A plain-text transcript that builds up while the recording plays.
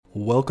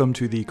Welcome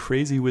to the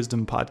Crazy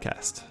Wisdom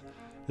Podcast.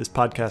 This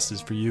podcast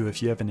is for you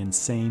if you have an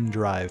insane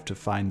drive to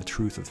find the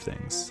truth of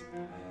things.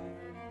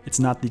 It's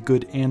not the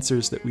good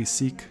answers that we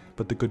seek,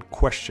 but the good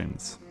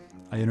questions.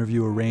 I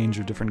interview a range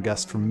of different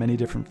guests from many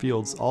different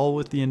fields, all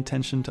with the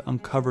intention to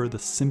uncover the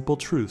simple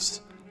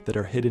truths that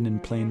are hidden in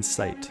plain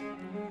sight.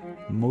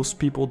 Most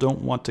people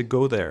don't want to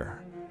go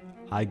there.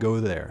 I go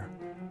there.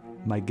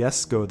 My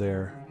guests go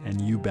there, and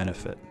you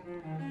benefit.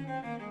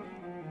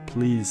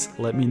 Please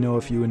let me know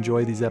if you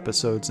enjoy these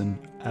episodes, and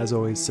as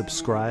always,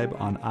 subscribe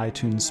on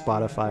iTunes,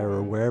 Spotify,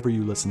 or wherever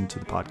you listen to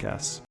the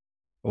podcast.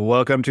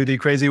 Welcome to the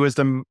Crazy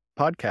Wisdom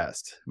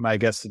Podcast. My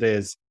guest today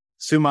is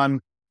Suman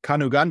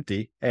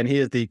Kanuganti, and he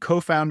is the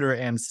co-founder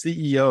and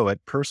CEO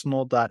at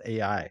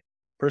Personal.ai.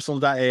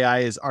 Personal.ai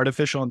is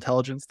artificial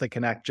intelligence that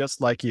can act just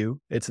like you.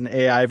 It's an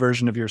AI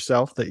version of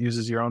yourself that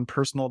uses your own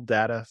personal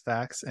data,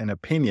 facts, and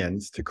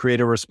opinions to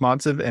create a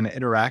responsive and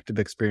interactive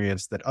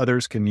experience that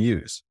others can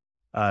use.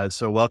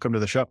 So welcome to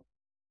the show.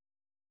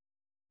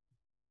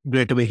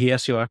 Great to be here,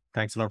 Stuart.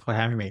 Thanks a lot for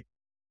having me.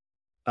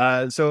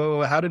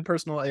 So how did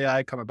Personal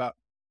AI come about?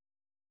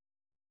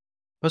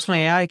 Personal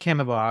AI came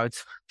about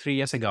 3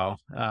 years ago.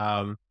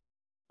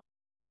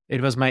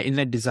 It was my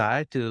innate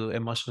desire to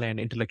emotionally and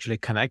intellectually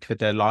connect with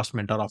a lost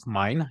mentor of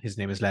mine. His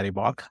name is Larry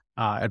Bach.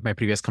 At my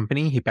previous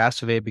company, he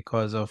passed away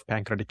because of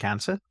pancreatic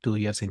cancer 2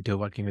 years into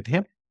working with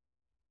him.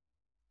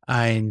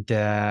 And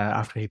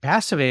after he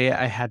passed away,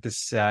 I had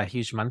this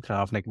huge mantra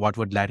of like, what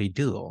would Larry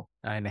do?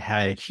 And I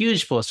had a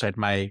huge poster at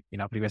my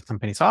previous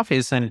company's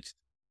office, and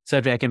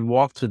so that I can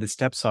walk through the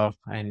steps of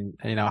and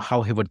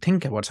how he would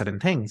think about certain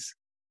things.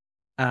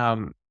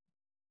 And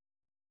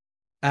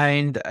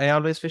I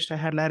always wished I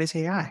had Larry's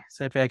AI,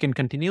 so that I can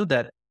continue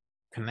that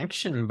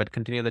connection, but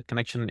continue that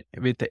connection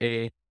with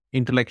a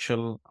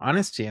intellectual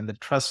honesty and the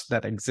trust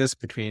that exists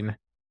between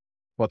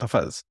both of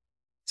us.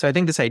 So I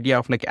think this idea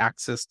of like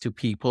access to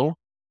people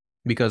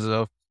because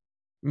of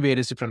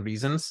various different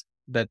reasons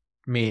that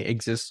may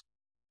exist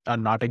or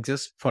not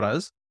exist for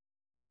us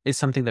is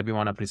something that we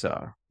want to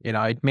preserve.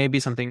 It may be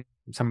something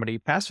somebody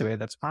passed away,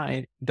 that's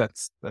fine, that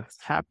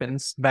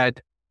happens, but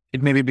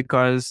it may be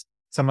because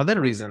some other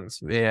reasons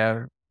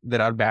where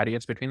there are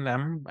barriers between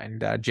them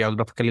and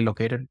geographically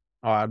located,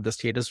 or the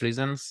status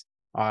reasons,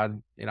 or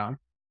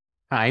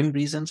time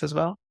reasons as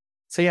well.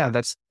 So yeah,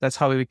 that's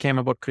how we came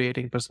about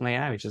creating Personal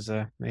AI, which is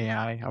an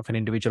AI of an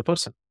individual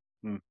person.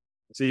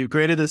 So you've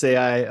created this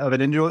AI of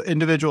an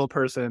individual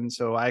person,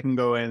 so I can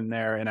go in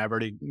there, and I've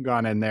already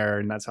gone in there,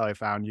 and that's how I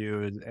found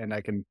you, and I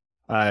can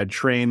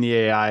train the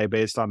AI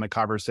based on the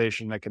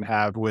conversation I can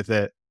have with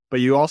it. But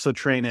you also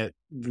train it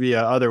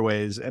via other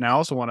ways. And I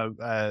also want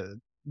to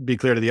be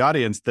clear to the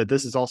audience that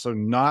this is also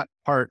not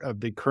part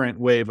of the current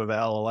wave of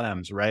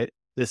LLMs, right?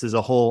 This is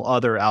a whole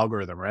other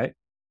algorithm, right?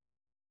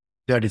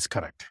 That is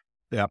correct.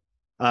 Yeah.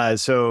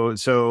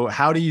 So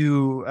how do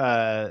you,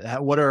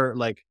 what are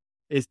like,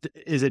 is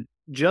it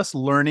just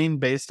learning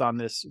based on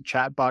this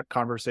chatbot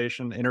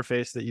conversation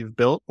interface that you've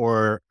built,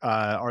 or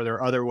are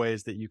there other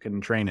ways that you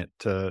can train it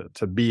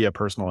to be a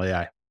personal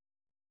AI?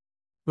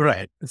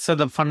 Right. So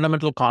the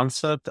fundamental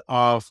concept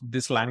of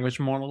this language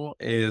model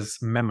is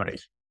memory.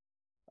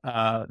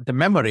 The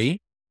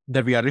memory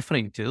that we are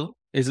referring to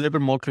is a little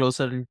bit more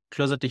closer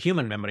to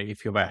human memory,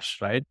 if you wish,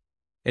 right?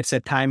 It's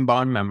a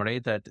time-bound memory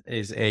that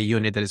is a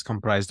unit that is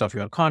comprised of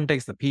your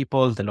context, the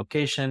people, the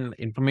location,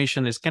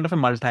 information. Is kind of a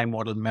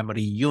multimodal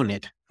memory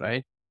unit,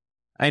 right?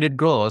 And it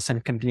grows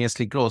and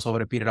continuously grows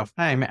over a period of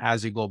time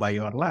as you go by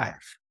your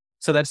life.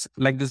 So that's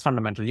like this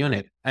fundamental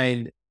unit.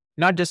 And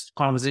not just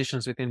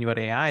conversations within your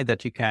AI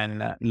that you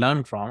can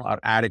learn from or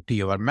add it to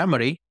your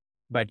memory,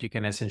 but you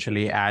can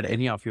essentially add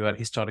any of your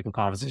historical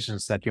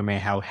conversations that you may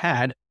have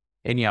had,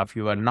 any of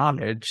your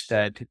knowledge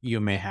that you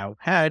may have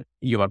had,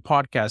 your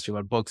podcast,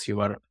 your books,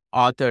 your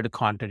authored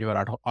content, your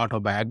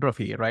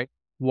autobiography, right?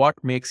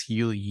 What makes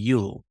you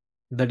you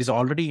that is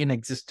already in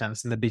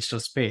existence in the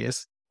digital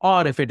space?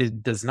 Or if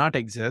it does not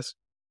exist,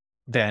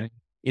 then,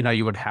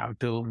 you would have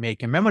to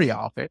make a memory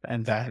of it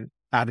and then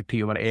add it to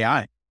your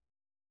AI.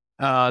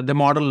 The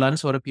model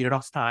learns over a period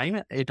of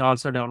time. It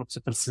also develops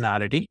a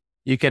personality.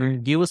 You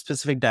can give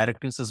specific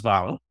directives as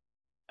well.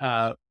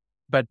 You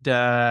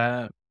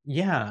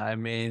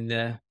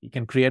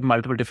can create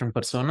multiple different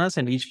personas,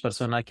 and each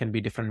persona can be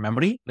different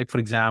memory. Like, for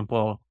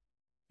example,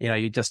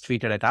 you just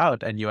tweeted it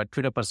out, and your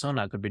Twitter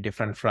persona could be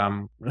different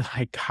from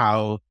like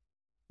how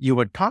you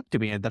would talk to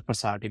me, and that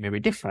personality may be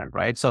different,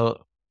 right?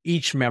 So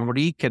each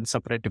memory can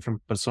separate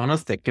different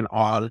personas that can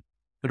all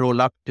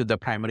roll up to the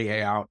primary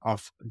AI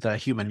of the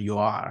human you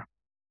are.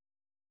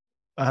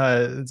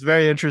 It's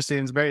very interesting.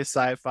 It's very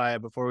sci-fi.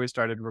 Before we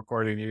started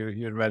recording,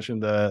 you had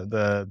mentioned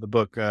the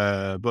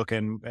book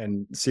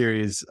and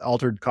series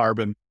Altered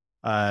Carbon.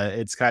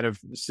 It's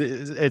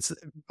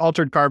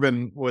Altered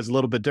Carbon was a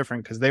little bit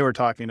different because they were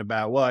talking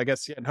about,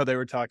 they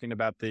were talking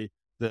about the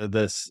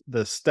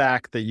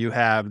stack that you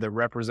have that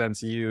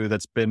represents you,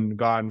 that's been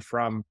gone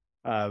from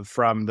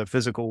the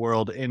physical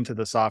world into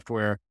the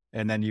software,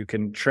 and then you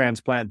can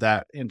transplant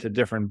that into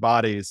different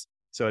bodies.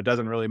 So it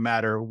doesn't really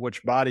matter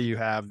which body you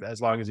have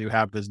as long as you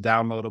have this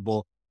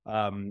downloadable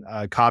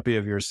copy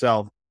of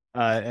yourself.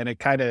 And it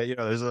kind of,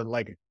 there's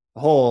like a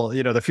whole,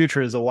 the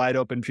future is a wide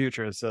open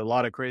future. So a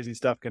lot of crazy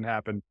stuff can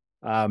happen.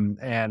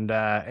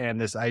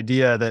 And this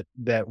idea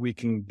that we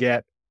can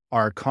get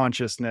our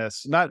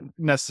consciousness, not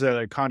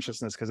necessarily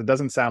consciousness, because it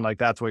doesn't sound like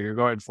that's what you're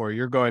going for.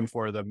 You're going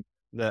for the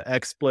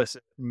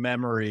explicit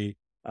memory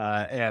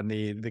and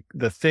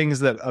the things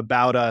that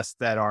about us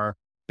that are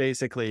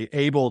basically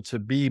able to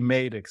be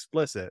made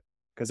explicit.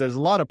 Because there's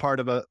a lot of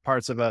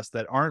parts of us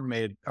that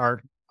aren't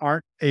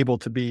able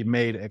to be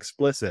made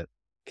explicit.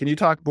 Can you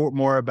talk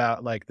more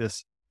about like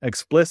this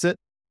explicit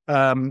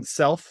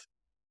self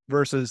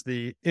versus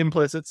the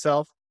implicit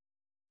self,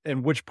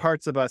 and which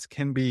parts of us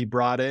can be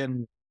brought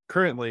in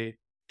currently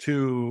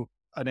to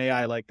an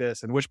AI like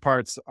this, and which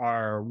parts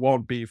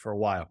won't be for a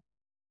while?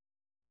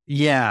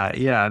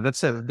 Yeah,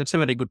 that's a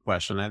very good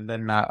question. And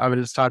then I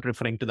will start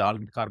referring to the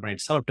organic carbon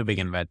itself to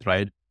begin with,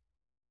 right?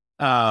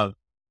 Uh,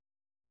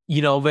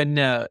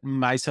 when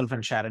myself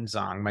and Sharon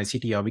Zhang, my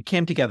CTO, we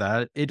came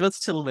together, it was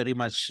still very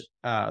much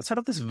sort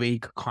of this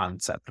vague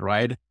concept,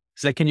 right?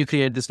 It's like, can you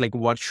create this like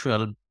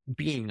virtual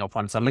being of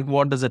oneself? Like,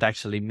 what does it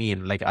actually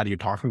mean? Like, are you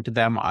talking to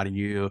them? Are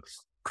you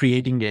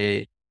creating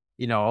a,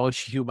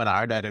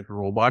 human-eyed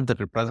robot that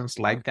represents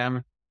like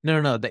them?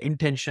 No. The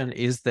intention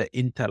is the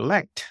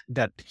intellect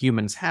that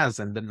humans has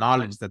and the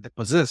knowledge that they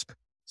possess.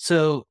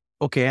 So,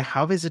 okay,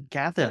 how is it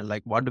gathered?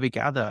 Like, what do we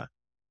gather?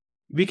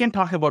 We can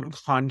talk about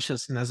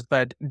consciousness,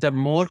 but the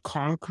more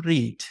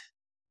concrete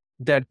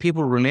that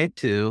people relate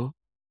to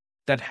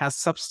that has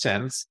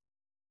substance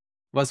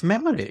was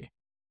memory.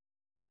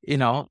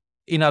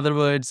 In other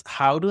words,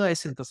 how do I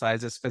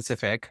synthesize a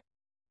specific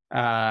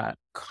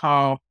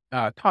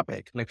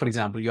topic? Like, for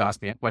example, you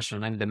ask me a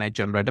question and then I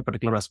generate a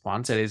particular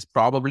response. It is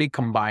probably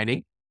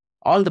combining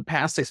all the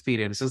past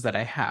experiences that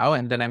I have,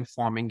 and then I'm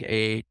forming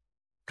a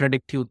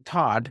predictive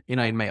thought,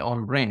 in my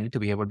own brain to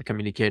be able to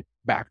communicate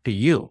back to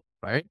you,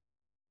 right?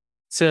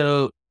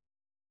 So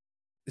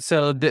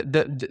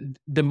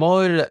the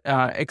more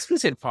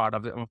explicit part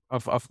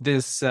of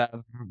this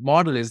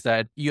model is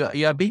that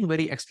you are being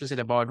very explicit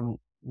about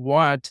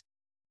what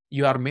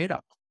you are made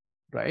of,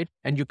 right?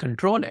 And you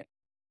control it,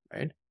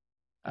 right?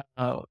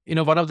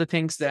 One of the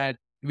things that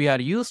we are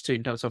used to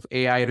in terms of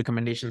AI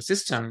recommendation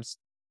systems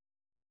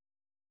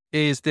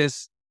is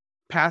this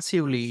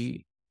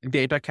passively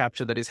data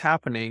capture that is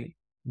happening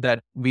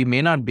that we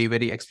may not be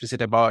very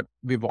explicit about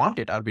we want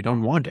it or we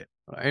don't want it,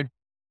 right?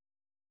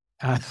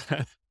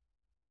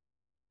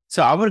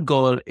 So our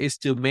goal is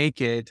to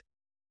make it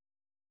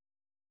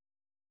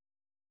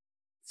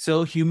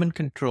so human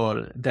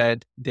control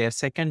that their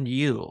second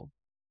you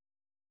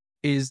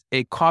is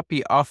a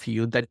copy of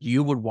you that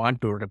you would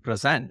want to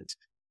represent,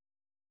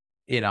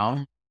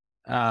 so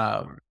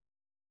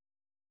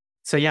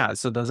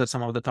those are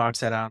some of the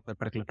thoughts around the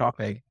particular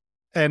topic.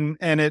 And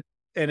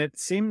it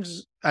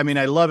seems, I mean,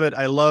 I love it.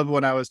 I love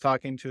when I was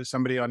talking to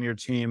somebody on your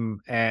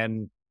team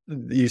and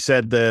you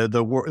said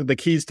the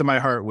keys to my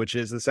heart, which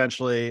is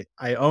essentially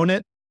I own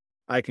it,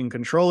 I can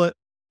control it,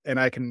 and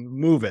I can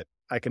move it.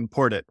 I can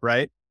port it,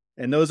 right?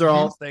 And those are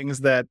all things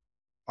that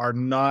are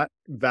not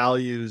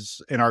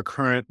values in our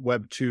current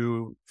Web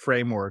 2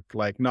 framework,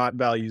 like not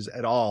values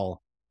at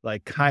all.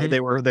 Like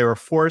they were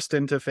forced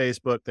into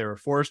Facebook, they were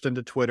forced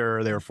into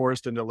Twitter, they were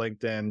forced into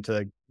LinkedIn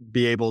to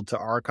be able to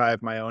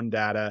archive my own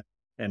data.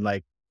 And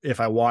like,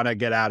 if I want to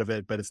get out of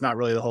it, but it's not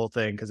really the whole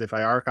thing. Because if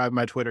I archive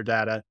my Twitter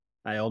data,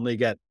 I only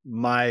get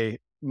my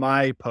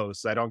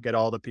posts. I don't get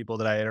all the people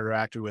that I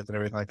interacted with and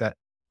everything like that.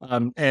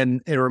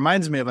 And it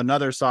reminds me of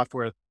another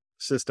software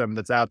system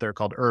that's out there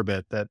called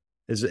Urbit that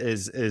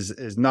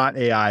is not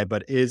AI,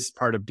 but is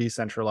part of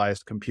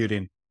decentralized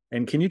computing.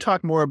 And can you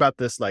talk more about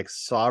this like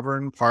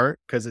sovereign part?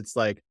 Because it's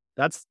like,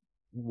 that's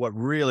what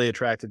really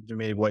attracted to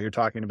me. What you're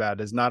talking about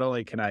is not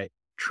only can I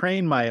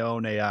train my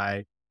own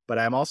AI, but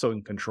I'm also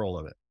in control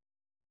of it.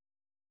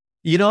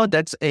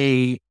 That's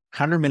a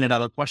 $100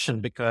 million question,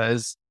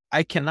 because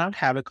I cannot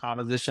have a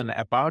conversation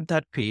about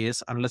that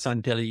piece unless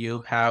until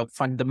you have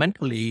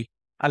fundamentally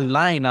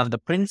aligned on the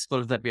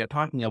principles that we are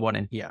talking about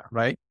in here,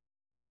 right?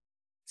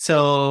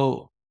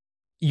 So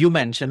you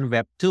mentioned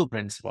Web 2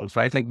 principles,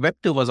 right? Like Web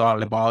 2 was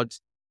all about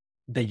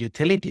the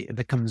utility,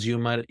 the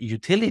consumer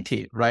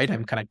utility, right?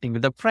 I'm connecting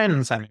with the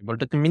friends. I'm able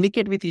to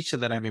communicate with each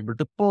other. I'm able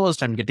to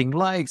post. I'm getting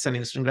likes and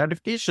instant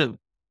gratification.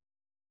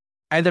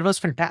 And that was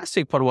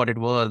fantastic for what it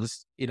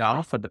was,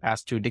 for the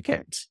past 2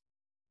 decades.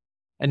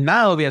 And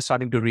now we are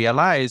starting to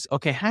realize,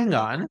 okay, hang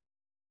on.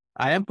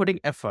 I am putting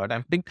effort.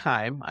 I'm putting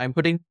time. I'm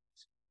putting,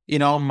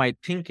 my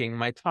thinking,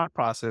 my thought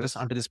process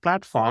onto these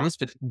platforms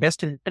with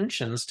best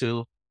intentions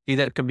to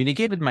either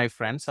communicate with my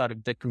friends or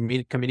if they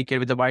communicate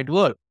with the wide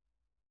world.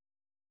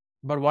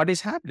 But what is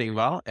happening?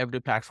 Well,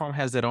 every platform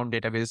has their own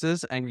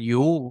databases, and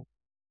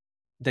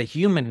the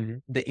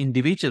human, the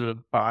individual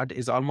part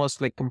is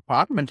almost like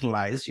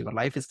compartmentalized. Your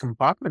life is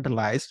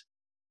compartmentalized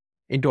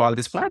into all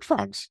these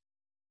platforms,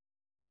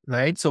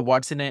 right? So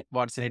what's in it?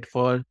 What's in it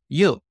for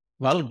you?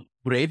 Well,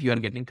 great. You are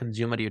getting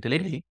consumer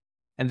utility.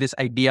 And this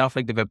idea of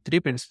like the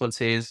Web3 principle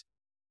says,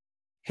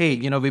 hey,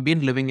 we've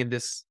been living in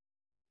this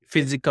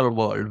physical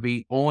world.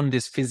 We own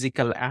these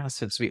physical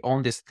assets. We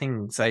own these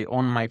things. I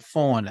own my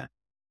phone.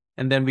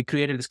 And then we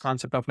created this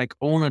concept of like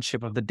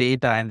ownership of the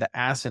data and the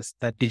assets,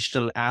 the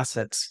digital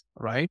assets,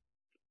 right?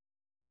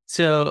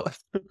 So,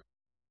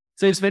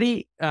 so it's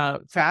very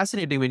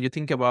fascinating when you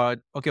think about,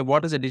 okay,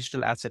 what does a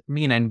digital asset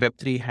mean? And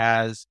Web3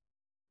 has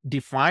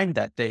defined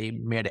that. They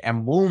made a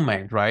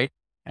movement, right?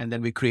 And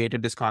then we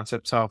created this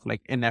concepts of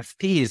like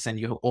NFTs and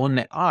you own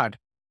the art.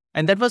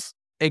 And that was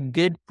a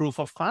good proof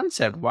of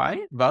concept.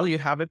 Why? Well, you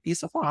have a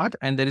piece of art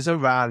and there is a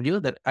value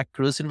that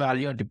accrues in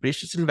value or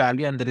depreciates in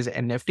value. And there is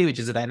an NFT, which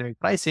is a dynamic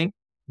pricing,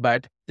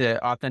 but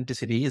the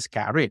authenticity is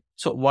carried.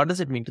 So what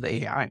does it mean to the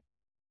AI?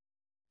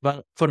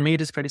 Well, for me,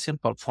 it is pretty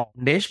simple.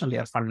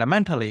 Foundationally or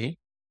fundamentally,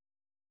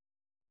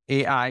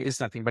 AI is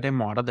nothing but a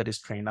model that is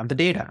trained on the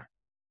data.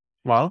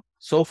 Well,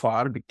 so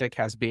far, big tech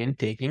has been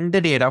taking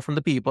the data from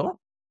the people,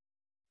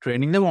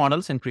 training the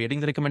models and creating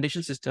the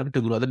recommendation system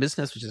to grow the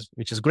business,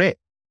 which is great.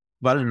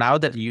 Well, now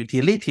that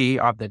utility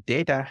of the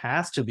data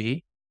has to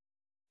be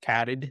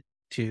carried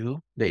to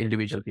the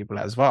individual people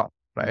as well,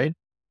 right?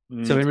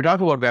 So when we talk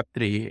about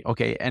Web3,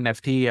 okay,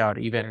 NFT or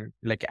even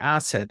like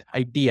asset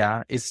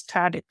idea is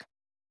static.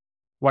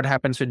 What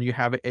happens when you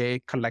have a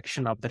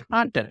collection of the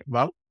content?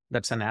 Well,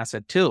 that's an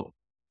asset too.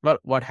 Well,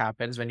 what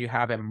happens when you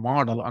have a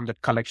model on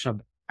that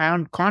collection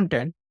of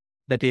content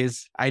that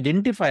is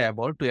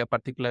identifiable to a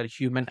particular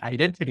human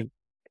identity?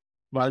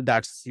 Well,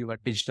 that's your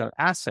digital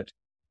asset.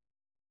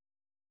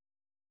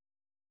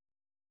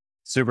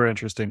 Super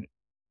interesting.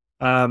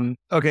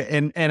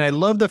 Okay. And I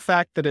love the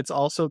fact that it's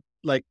also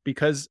like,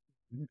 because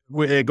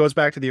it goes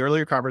back to the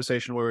earlier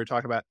conversation where we were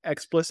talking about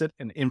explicit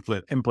and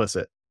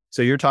implicit.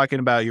 So you're talking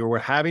about we're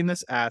having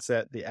this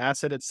asset, the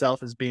asset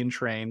itself is being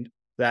trained.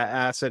 That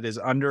asset is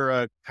under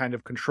a kind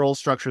of control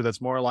structure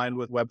that's more aligned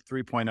with Web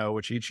 3.0,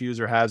 which each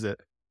user has it.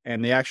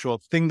 And the actual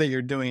thing that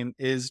you're doing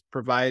is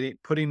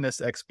putting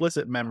this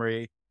explicit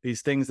memory,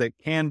 these things that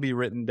can be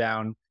written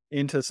down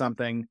into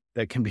something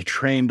that can be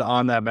trained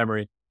on that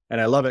memory.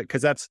 And I love it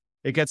because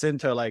it gets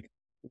into like,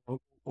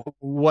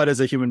 what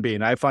is a human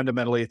being? I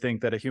fundamentally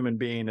think that a human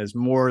being is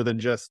more than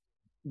just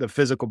the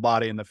physical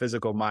body and the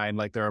physical mind.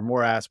 Like there are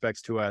more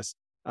aspects to us.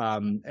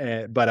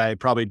 But I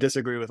probably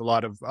disagree with a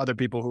lot of other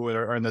people who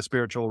are in the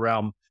spiritual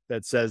realm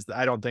that says,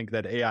 I don't think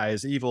that AI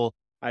is evil.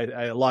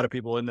 A lot of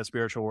people in the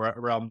spiritual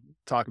realm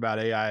talk about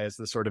AI as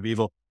the sort of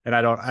evil. And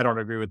I don't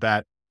agree with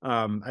that.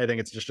 I think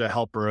it's just a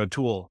helper, a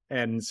tool.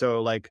 And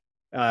so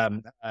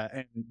and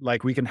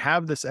like we can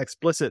have this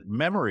explicit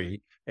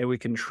memory and we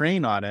can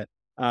train on it.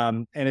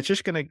 And it's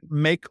just going to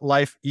make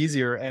life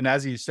easier. And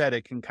as you said,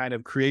 it can kind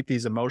of create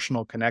these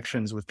emotional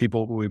connections with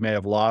people who we may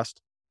have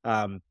lost.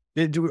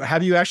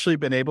 Have you actually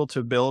been able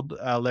to build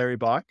Larry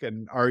Bach?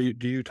 And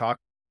do you talk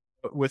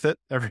with it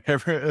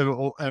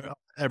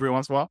every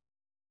once in a while?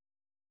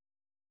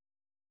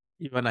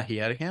 You want to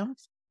hear him?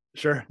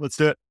 Sure. Let's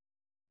do it.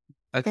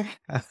 Okay.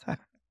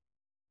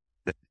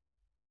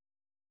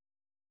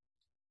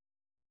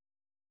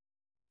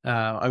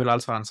 I will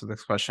also answer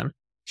this question.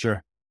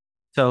 Sure.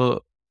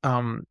 So,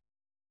 okay.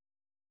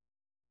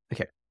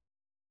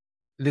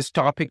 This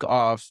topic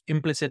of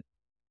implicit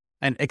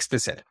and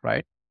explicit,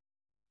 right?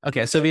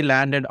 Okay. So we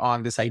landed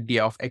on this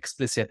idea of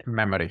explicit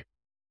memory.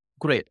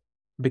 Great.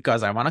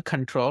 Because I want to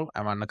control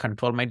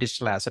my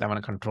digital asset. I want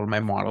to control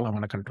my model. I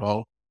want to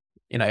control,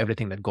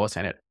 everything that goes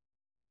in it.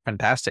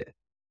 Fantastic.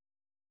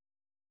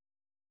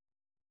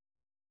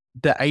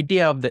 The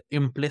idea of the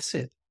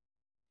implicit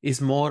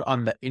is more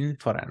on the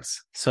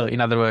inference. So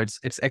in other words,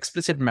 it's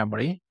explicit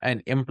memory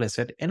and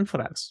implicit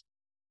inference,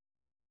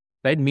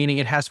 right? Meaning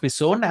it has to be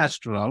so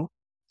natural,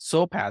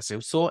 so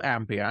passive, so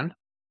ambient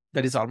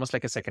that it's almost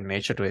like a second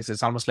nature to us.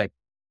 It's almost like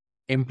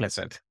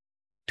implicit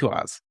to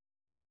us.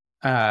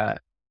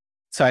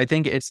 So I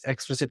think it's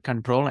explicit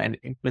control and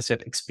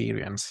implicit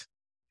experience.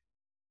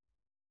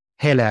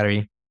 Hey,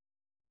 Larry,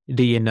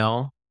 do you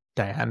know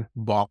Diane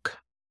Bach?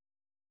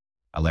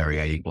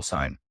 Larry, =,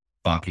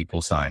 Bach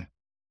 =.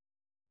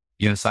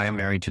 Yes, I am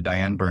married to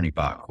Diane Bernie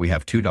Bach. We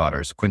have 2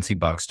 daughters, Quincy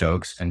Bach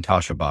Stokes and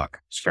Tasha Bach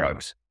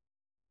Scruggs.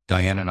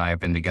 Diane and I have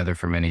been together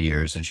for many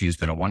years, and she's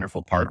been a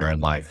wonderful partner in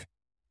life.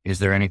 Is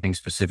there anything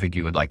specific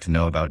you would like to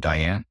know about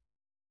Diane?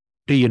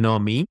 Do you know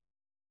me?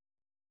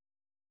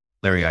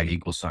 Larry,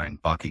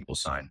 =, Bach =.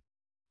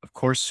 Of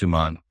course,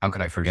 Suman, how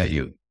could I forget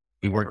you?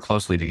 We worked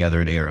closely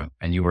together at Era,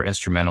 and you were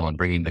instrumental in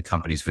bringing the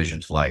company's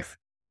vision to life.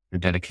 Your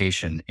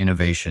dedication,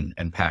 innovation,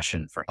 and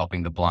passion for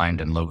helping the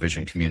blind and low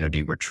vision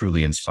community were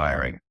truly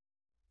inspiring.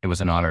 It was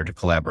an honor to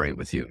collaborate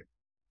with you.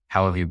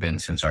 How have you been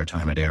since our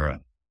time at Era?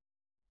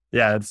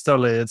 Yeah, it's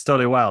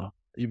totally wild.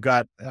 You've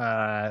got,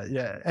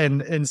 yeah.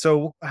 And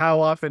so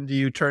how often do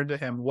you turn to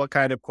him? What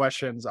kind of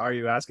questions are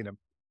you asking him?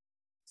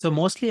 So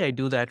mostly I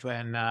do that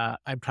when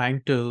I'm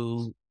trying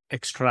to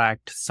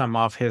extract some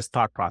of his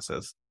thought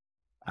process.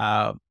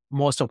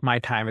 Most of my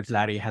time with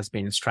Larry has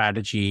been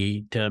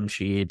strategy, term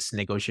sheets,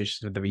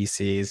 negotiations with the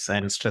VCs,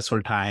 and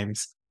stressful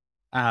times.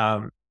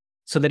 So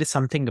there is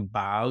something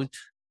about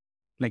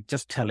like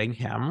just telling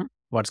him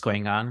what's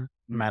going on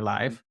in my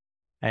life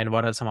and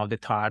what are some of the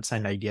thoughts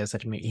and ideas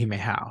that he may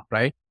have,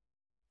 right?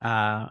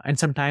 And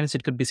sometimes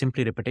it could be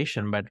simply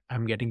repetition, but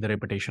I'm getting the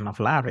repetition of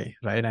Larry,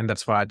 right? And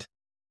that's what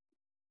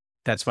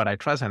I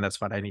trust, and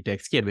that's what I need to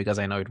execute because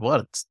I know it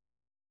works.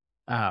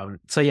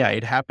 So yeah,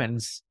 it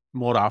happens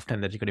more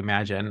often than you could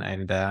imagine.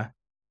 And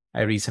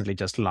I recently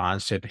just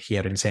launched it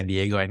here in San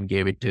Diego and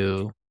gave it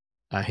to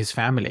his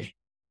family.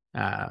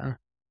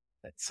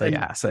 So And,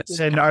 yeah, so it's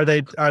and are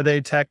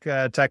they tech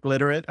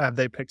literate? Have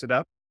they picked it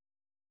up?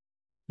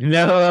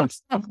 no.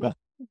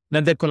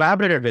 Then they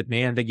collaborated with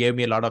me and they gave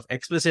me a lot of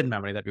explicit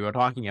memory that we were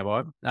talking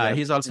about.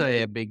 He's also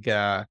a big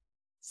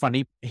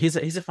funny. He's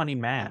a funny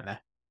man.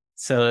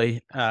 So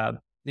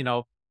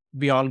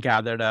we all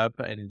gathered up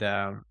and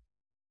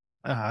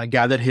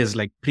gathered his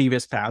like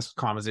previous past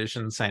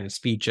conversations and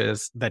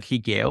speeches that he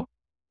gave,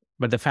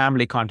 but the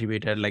family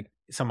contributed like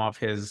some of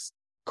his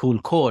cool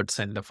quotes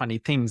and the funny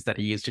things that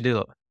he used to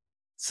do.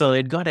 So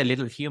it got a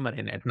little humor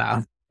in it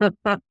now.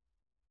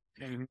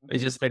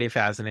 Which is pretty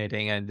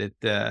fascinating, and it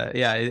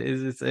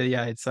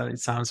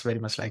sounds very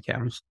much like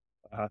him.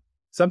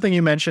 Something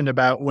you mentioned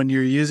about when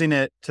you're using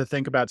it to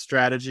think about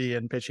strategy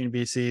and pitching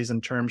VCs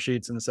and term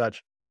sheets and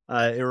such,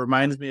 it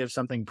reminds me of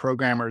something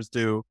programmers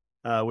do,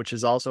 which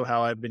is also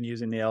how I've been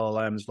using the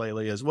LLMs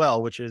lately as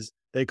well, which is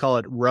they call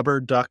it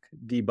rubber duck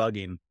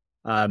debugging.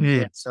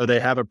 So they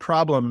have a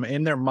problem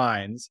in their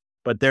minds,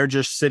 but they're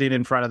just sitting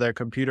in front of their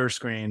computer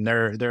screen.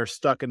 They're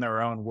stuck in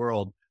their own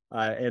world.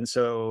 And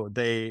so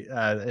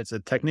it's a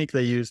technique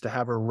they use to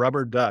have a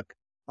rubber duck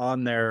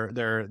on their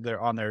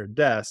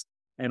desk.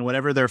 And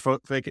whenever they're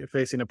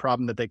facing a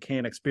problem that they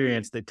can't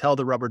experience, they tell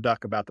the rubber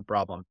duck about the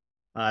problem.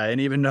 And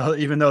even though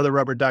the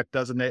rubber duck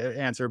doesn't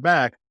answer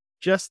back,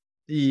 just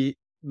the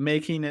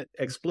making it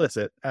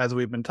explicit, as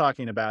we've been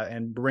talking about,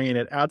 and bringing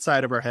it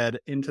outside of our head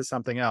into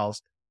something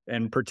else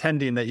and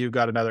pretending that you've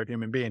got another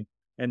human being.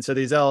 And so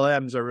these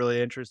LLMs are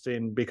really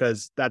interesting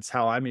because that's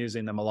how I'm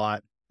using them a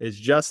lot, is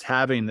just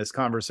having this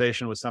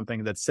conversation with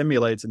something that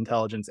simulates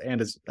intelligence and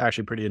is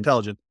actually pretty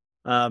intelligent,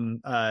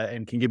 and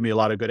can give me a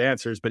lot of good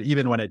answers. But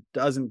even when it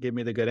doesn't give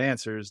me the good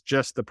answers,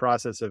 just the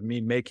process of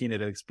me making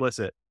it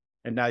explicit.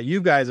 And now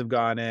you guys have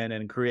gone in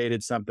and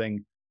created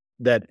something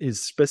that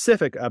is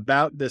specific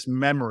about this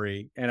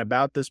memory and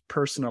about this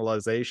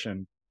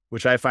personalization,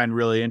 which I find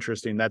really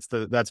interesting. That's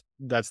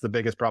the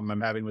biggest problem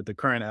I'm having with the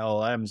current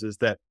LLMs, is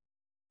that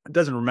it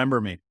doesn't remember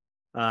me.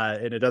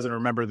 And it doesn't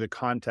remember the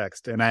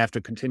context, and I have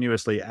to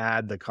continuously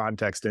add the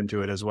context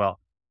into it as well.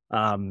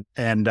 I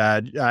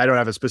don't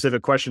have a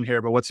specific question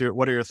here, but what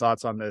are your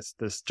thoughts on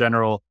this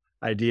general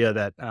idea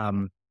that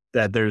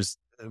that there's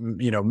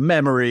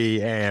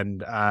memory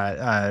and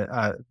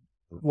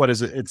what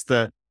is it? It's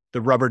the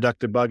rubber duck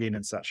debugging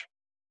and such.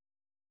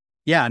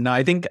 Yeah, no,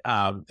 I think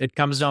it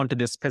comes down to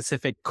this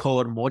specific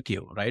core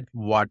motive, right?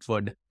 What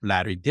would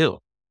Larry do,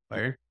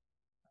 right?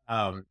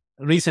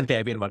 Recently,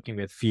 I've been working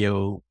with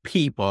few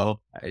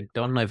people. I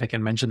don't know if I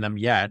can mention them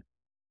yet,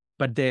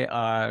 but they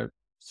are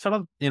sort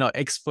of,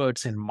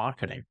 experts in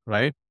marketing,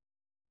 right?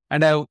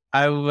 And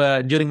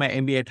I've during my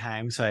MBA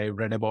times, I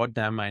read about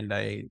them and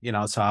I,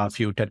 saw a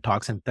few TED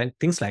Talks and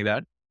things like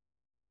that.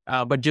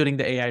 But during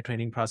the AI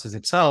training process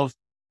itself,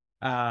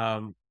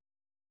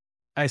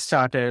 I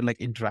started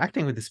like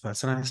interacting with this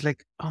person. I was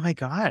like, oh my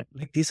God,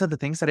 like these are the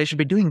things that I should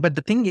be doing. But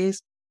the thing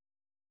is,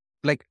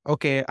 like,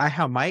 okay, I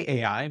have my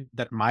AI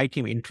that my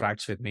team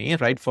interacts with me,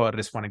 right, for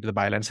responding to the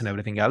violence and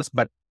everything else.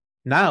 But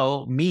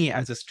now me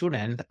as a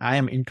student, I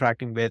am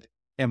interacting with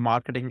a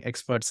marketing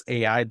expert's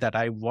AI that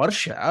I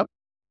worship,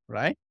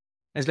 right?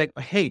 It's like,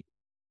 hey,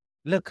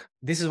 look,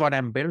 this is what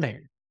I'm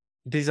building.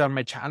 These are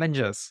my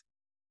challenges.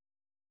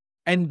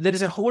 And there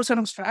is a whole set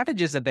of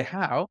strategies that they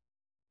have,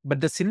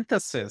 but the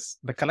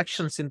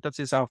collection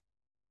synthesis of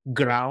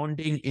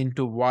grounding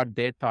into what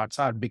their thoughts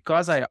are,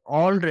 because I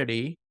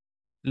already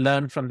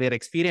learn from their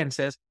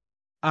experiences.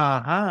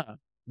 That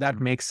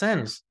makes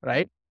sense,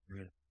 right?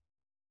 Yeah.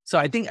 So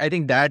I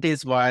think that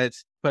is what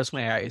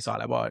personal AI is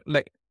all about.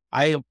 Like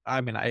I love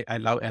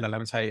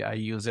LLMs. I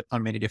use it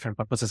on many different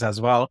purposes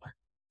as well.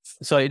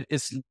 So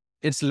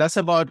it's less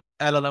about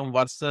LLM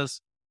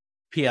versus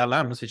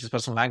PLMs, which is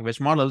personal language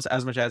models,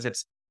 as much as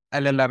it's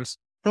LLMs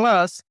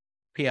plus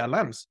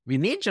PLMs. We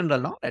need general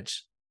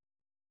knowledge.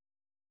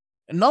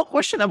 No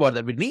question about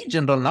that. We need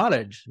general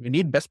knowledge. We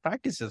need best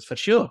practices for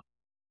sure.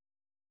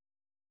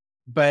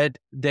 But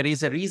there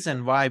is a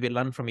reason why we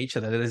learn from each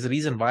other. There is a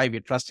reason why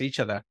we trust each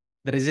other.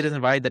 There is a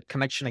reason why that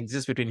connection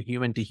exists between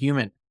human to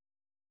human.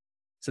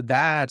 So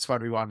that's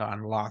what we want to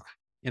unlock,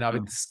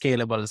 with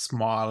scalable,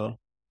 small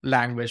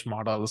language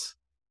models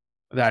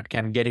that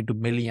can get into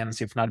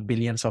millions, if not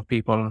billions of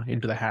people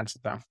into the hands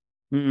of them.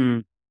 Mm-hmm.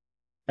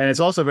 And it's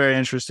also very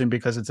interesting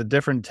because it's a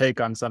different take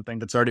on something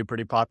that's already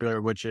pretty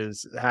popular, which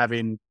is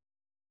having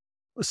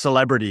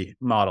celebrity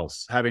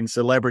models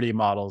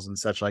and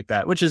such like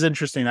that, which is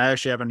interesting. I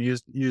actually haven't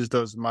used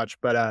those much,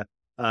 but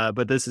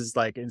this is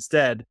like,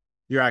 instead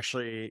you're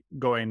actually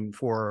going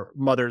for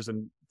mothers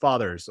and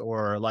fathers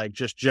or like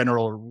just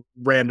general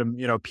random,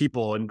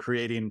 people and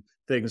creating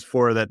things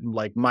for that,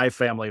 like my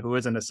family who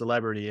isn't a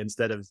celebrity,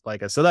 instead of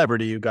like a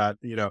celebrity, you got,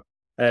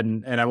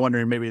 and I'm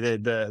wondering maybe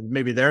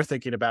maybe they're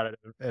thinking about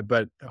it,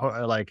 but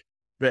like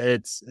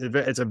it's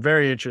a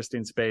very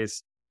interesting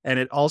space. And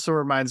it also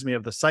reminds me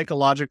of the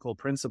psychological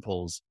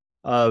principles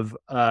of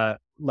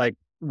like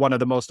one of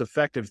the most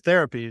effective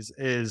therapies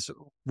is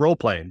role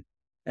playing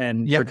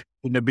and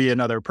pretending to be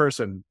another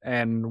person.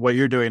 And what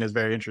you're doing is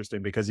very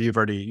interesting because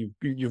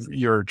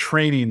you're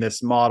training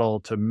this model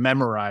to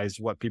memorize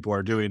what people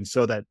are doing,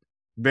 so that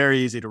very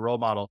easy to role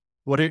model.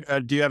 What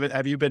do you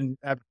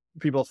have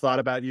people thought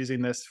about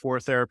using this for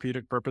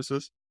therapeutic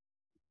purposes?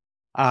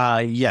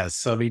 Yes.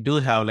 So we do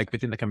have, like,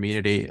 within the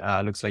community,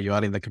 looks like you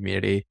are in the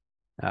community.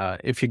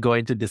 If you go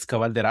into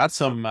Discover, there are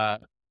some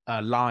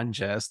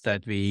launches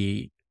that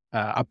we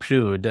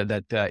approved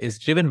that is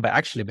driven by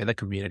the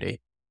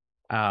community.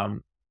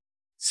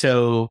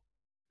 So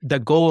the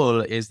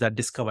goal is that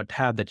Discover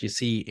tab that you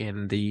see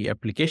in the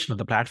application of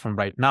the platform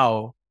right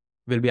now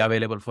will be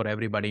available for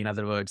everybody. In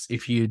other words,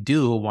 if you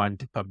do want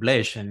to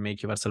publish and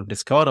make yourself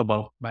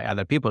discoverable by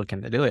other people,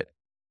 can they do it?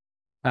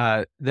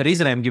 The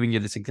reason I'm giving you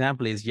this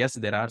example is, yes,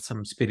 there are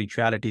some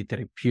spirituality,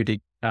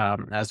 therapeutic,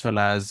 as well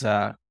as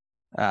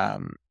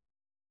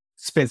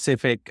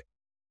specific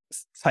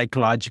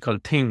psychological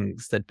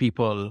things that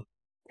people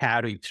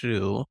carry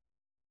through,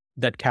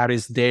 that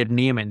carries their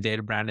name and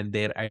their brand and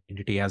their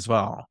identity as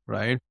well,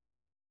 right?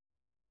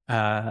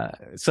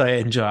 So I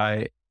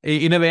enjoy.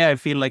 In a way, I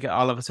feel like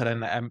all of a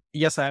sudden,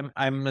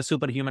 I'm a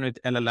superhuman with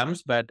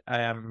LLMs, but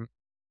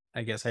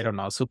I guess, I don't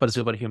know,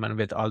 superhuman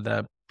with all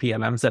the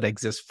PLMs that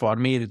exist for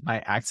me with my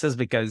access,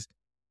 because,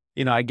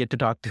 I get to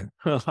talk to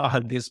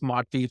all these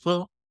smart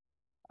people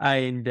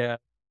and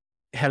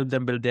help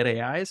them build their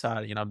AIs,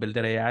 or, build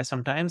their AI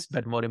sometimes.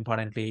 But more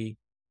importantly,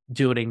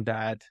 during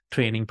that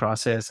training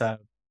process,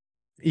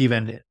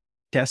 even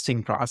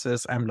testing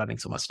process, I'm learning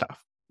so much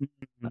stuff.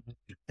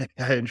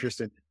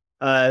 Interesting.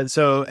 And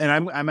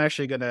I'm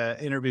actually going to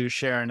interview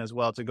Sharon as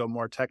well to go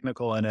more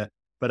technical in it,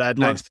 but I'd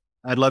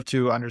love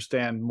to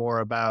understand more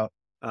about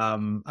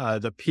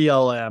the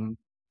PLM.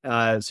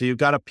 So you've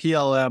got a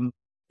PLM.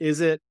 Is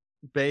it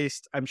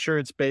based? I'm sure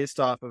it's based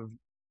off of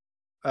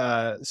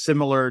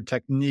similar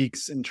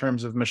techniques in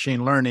terms of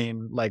machine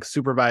learning, like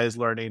supervised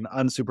learning,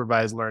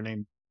 unsupervised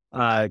learning.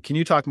 Can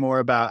you talk more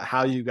about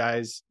how you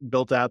guys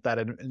built out that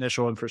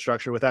initial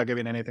infrastructure without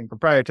giving anything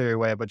proprietary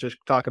away, but just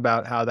talk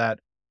about how that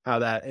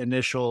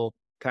initial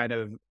kind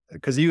of,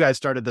 because you guys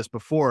started this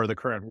before the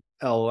current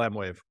LLM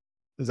wave.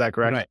 Is that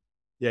correct? Right.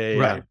 Yeah.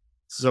 Right.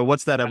 So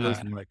what's that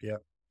evolution like?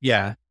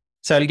 Yeah.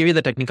 So I'll give you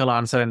the technical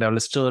answer, and I'll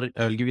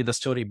give you the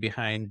story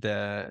behind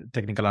the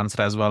technical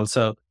answer as well.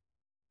 So,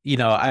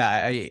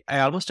 I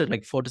almost did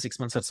like 4 to 6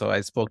 months or so.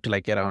 I spoke to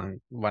like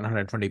around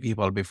 120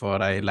 people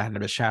before I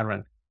landed with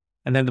Sharon.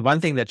 And then the one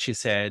thing that she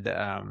said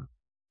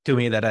to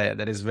me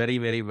that is very,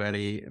 very,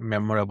 very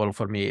memorable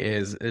for me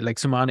is, like,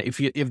 Suman,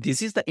 if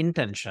this is the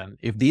intention,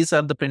 if these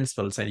are the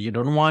principles, and you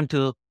don't want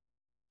to,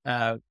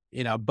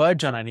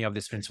 budge on any of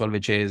this principle,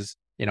 which is,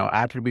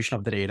 attribution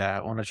of the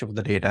data, ownership of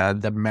the data,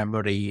 the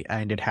memory,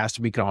 and it has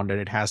to be grounded,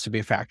 it has to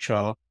be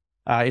factual,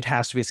 it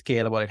has to be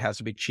scalable, it has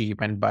to be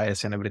cheap and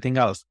biased and everything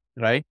else,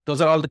 right?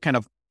 Those are all the kind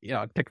of,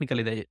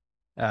 technically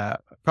the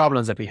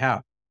problems that we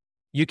have.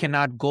 You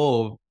cannot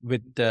go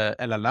with the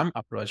LLM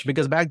approach,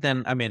 because back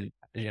then,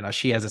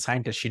 she, as a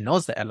scientist, she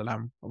knows the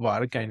LLM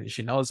work, and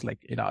she knows, like,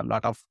 a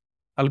lot of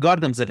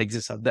algorithms that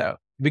exist out there.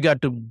 We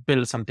got to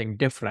build something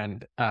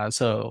different.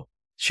 So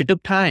she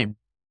took time.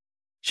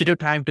 She took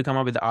time to come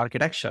up with the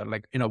architecture,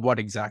 like, what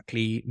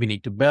exactly we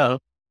need to build,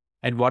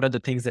 and what are the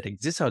things that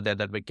exist out there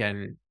that we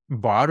can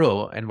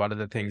borrow, and what are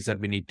the things that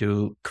we need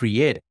to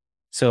create.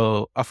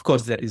 So, of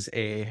course, there is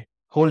a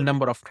whole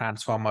number of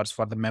transformers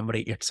for the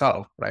memory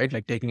itself, right?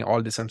 Like taking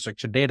all this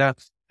unstructured data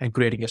and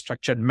creating a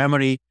structured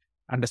memory,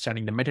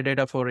 understanding the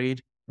metadata for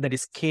it that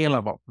is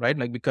scalable, right?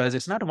 Like, because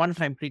it's not a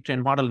one-time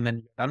pre-trained model and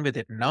then you're done with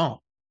it. No,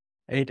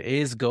 it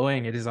is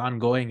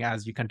ongoing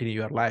as you continue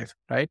your life,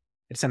 right?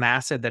 It's an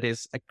asset that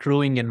is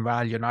accruing in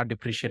value, not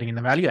depreciating in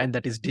the value, and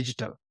that is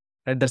digital,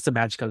 right? That's the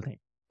magical thing.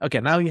 Okay,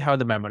 now you have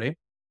the memory.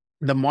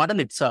 The model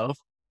itself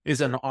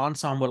is an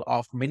ensemble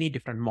of many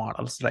different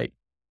models, right?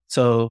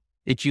 So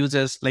it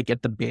uses, like,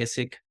 at the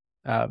basic,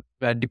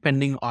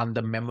 depending on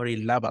the memory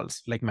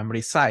levels, like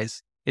memory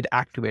size, it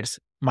activates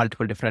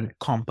multiple different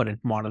component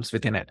models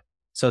within it.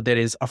 So there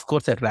is, of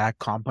course, a RAG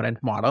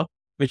component model,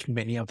 which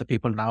many of the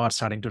people now are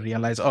starting to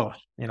realize,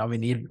 we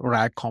need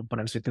RAG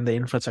components within the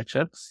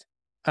infrastructure.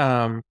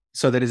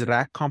 So there is a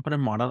RAG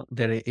component model.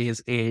 There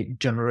is a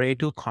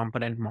generative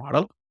component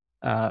model,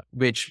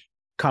 which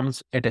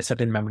comes at a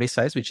certain memory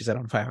size, which is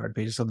around 500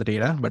 pages of the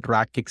data, but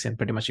RAG kicks in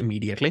pretty much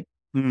immediately.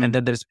 And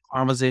then there's a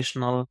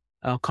conversational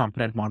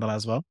component model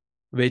as well,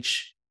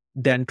 which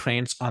then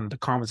trains on the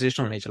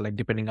conversational nature, like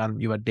depending on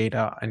your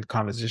data and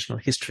conversational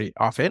history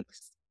of it.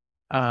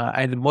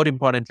 And more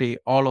importantly,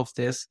 all of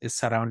this is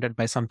surrounded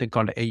by something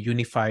called a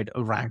unified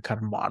ranker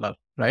model,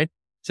 right?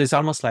 So it's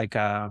almost like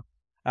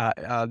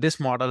this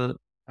model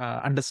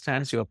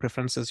understands your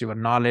preferences, your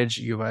knowledge,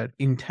 your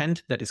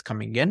intent that is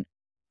coming in,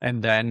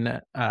 and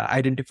then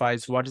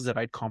identifies what is the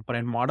right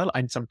component model.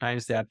 And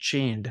sometimes they are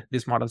chained.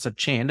 These models are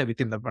chained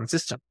within the one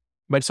system,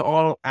 but it's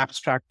all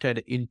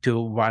abstracted into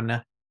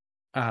one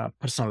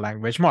personal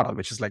language model,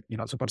 which is like,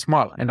 super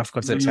small. And of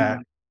course, it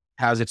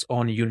has its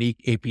own unique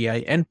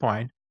API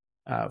endpoint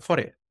for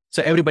it.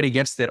 So everybody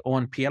gets their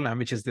own PLM,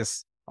 which is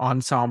this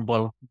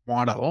ensemble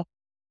model,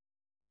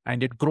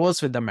 and it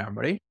grows with the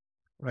memory,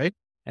 right?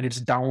 And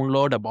it's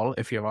downloadable,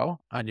 if you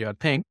will, on your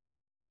thing.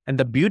 And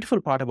the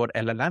beautiful part about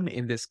LLM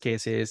in this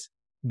case is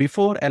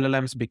before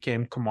LLMs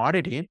became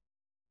commodity,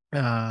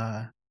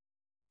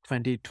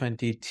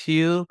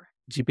 2022,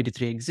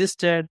 GPT-3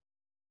 existed.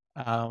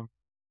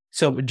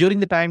 So during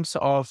the times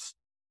of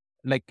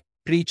like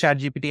pre-chat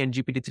GPT and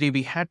GPT-3,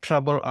 we had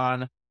trouble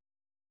on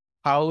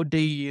how do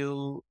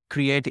you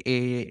create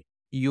a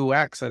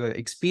UX or an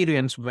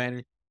experience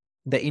when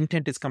the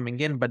intent is coming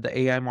in, but the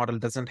AI model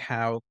doesn't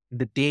have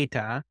the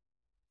data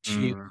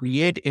to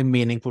create a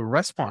meaningful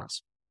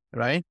response,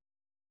 right?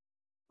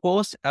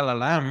 Post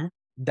LLM,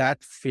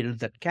 that filled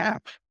that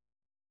gap,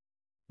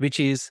 which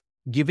is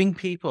giving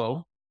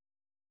people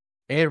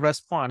a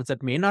response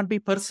that may not be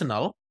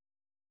personal,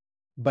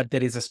 but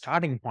there is a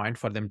starting point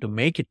for them to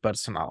make it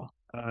personal.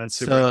 That's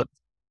super. So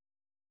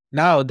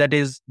now that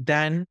is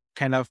then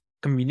kind of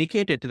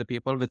communicated to the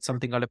people with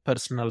something called a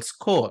personal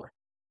score,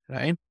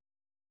 right?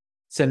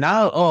 So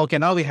now,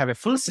 now we have a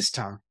full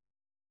system.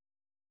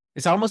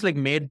 It's almost like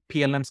made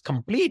PLMs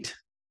complete.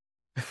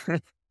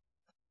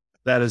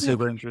 That is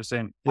super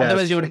interesting.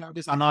 Otherwise, you would have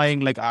this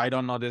annoying, like, I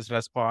don't know this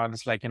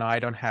response. Like, I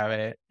don't have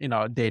a,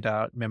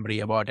 data memory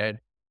about it.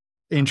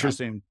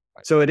 Interesting.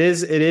 So it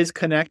is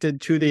connected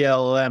to the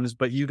LLMs,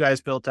 but you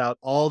guys built out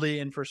all the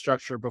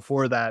infrastructure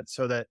before that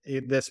so that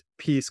this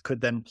piece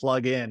could then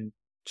plug in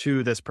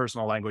to this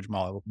personal language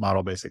model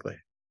basically.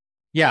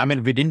 Yeah. I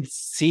mean, we didn't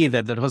see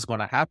that was going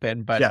to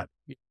happen, but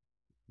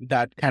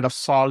that kind of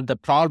solved the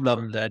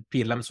problem that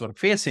PLMs were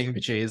facing,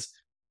 which is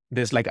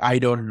this, like, I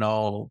don't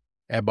know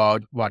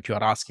about what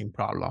you're asking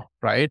problem,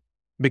 right?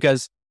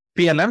 Because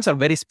PLMs are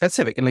very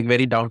specific and like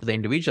very down to the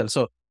individual.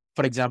 So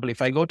for example,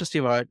 if I go to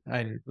Stewart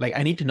and like,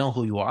 I need to know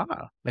who you are,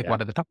 like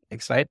what are the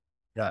topics, right?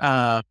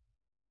 Yeah.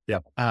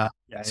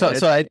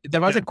 So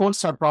there was a cold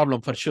start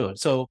problem for sure.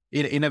 So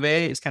in a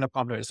way, it's kind of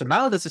complicated. So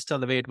now the system,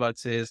 the way it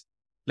works is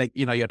like,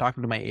 you're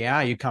talking to my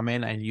AI, you come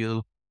in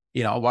and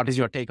what is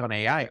your take on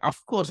AI?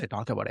 Of course, I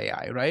talk about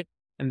AI, right?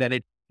 And then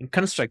it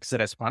constructs the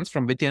response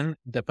from within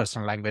the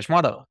personal language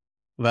model.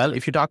 Well,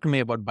 if you talk to me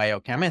about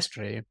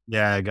biochemistry,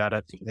 I got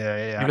it.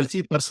 Yeah. You will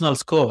see personal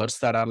scores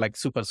that are like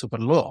super, super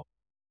low,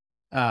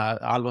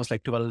 almost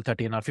like 12,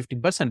 13 or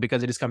 15%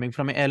 because it is coming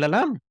from an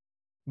LLM.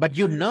 But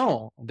you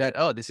know that,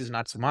 this is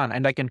not Suman,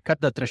 and I can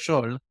cut the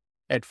threshold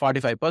at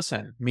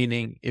 45%,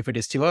 meaning if it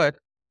is Stewart,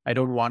 I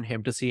don't want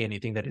him to see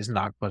anything that is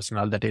not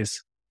personal, that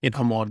is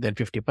more than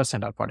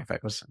 50% or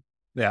 45%.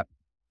 Yeah.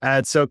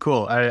 It's so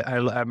cool.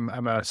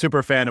 I'm a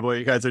super fan of what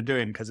you guys are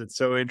doing because it's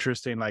so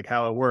interesting, like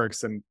how it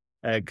works. And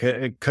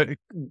it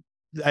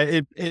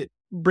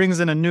brings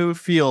in a new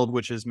field,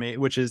 which is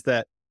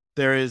that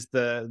there is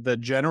the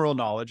general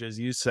knowledge, as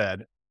you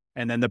said,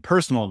 and then the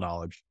personal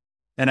knowledge.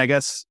 And I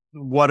guess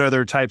what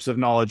other types of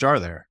knowledge are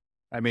there?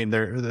 I mean,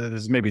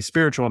 there's maybe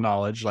spiritual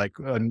knowledge, like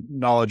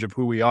knowledge of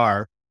who we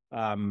are,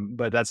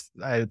 but that's,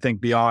 I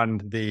think,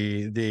 beyond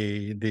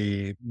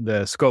the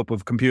scope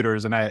of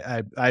computers, and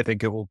I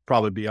think it will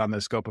probably be on the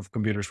scope of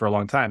computers for a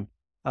long time.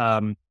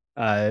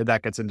 That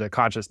gets into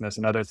consciousness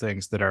and other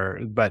things that are,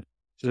 but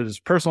so there's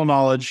personal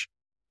knowledge,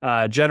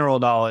 general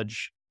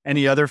knowledge,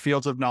 any other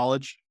fields of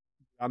knowledge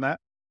on that?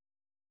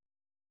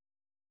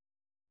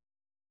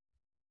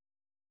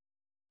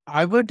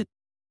 I would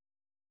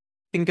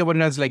think about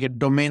it as like a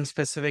domain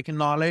specific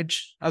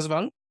knowledge as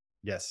well.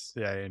 Yes.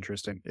 Yeah.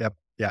 Interesting. Yep.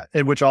 Yeah.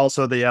 And which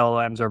also the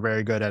LLMs are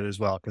very good at as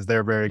well, because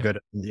they're very good.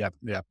 Yeah.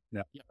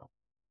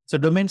 So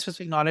domain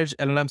specific knowledge,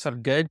 LLMs are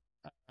good.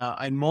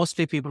 And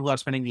mostly people who are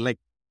spending like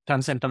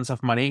tons and tons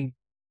of money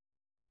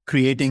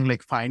creating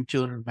like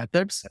fine-tuned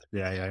methods.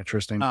 Yeah.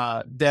 Interesting.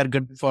 They're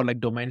good for like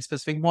domain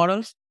specific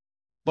models,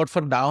 but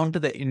for down to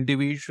the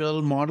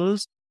individual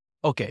models,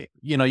 okay.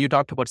 You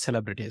talked about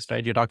celebrities,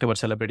 right? You talked about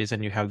celebrities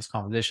and you have this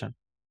conversation.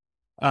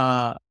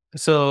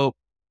 So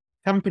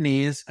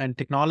companies and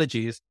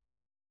technologies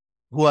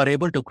who are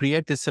able to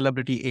create these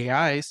celebrity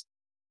AIs,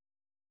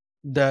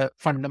 the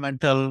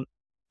fundamental.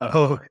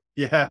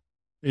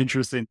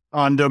 Interesting.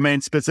 On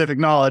domain specific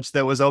knowledge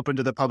that was open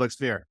to the public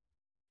sphere.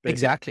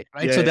 Exactly.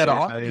 Right. So they're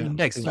all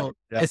indexed. Exactly.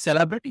 So a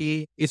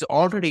celebrity is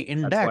already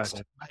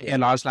indexed by a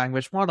large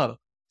language model.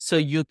 So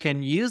you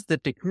can use the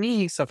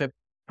techniques of a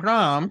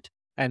prompt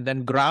and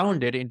then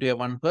ground it into a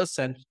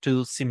 1%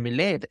 to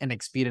simulate an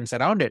experience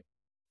around it.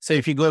 So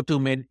if you go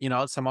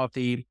to some of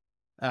the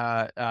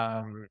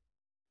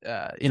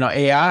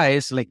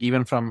AIs, like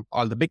even from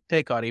all the big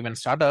tech or even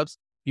startups,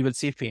 you will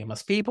see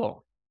famous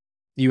people.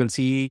 You will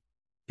see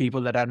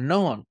people that are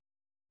known.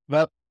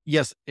 Well,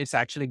 yes, it's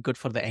actually good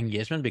for the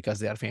engagement because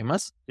they are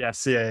famous.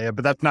 Yes, yeah.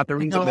 But that's not the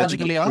reason.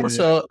 Technologically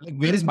also, like,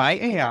 where is my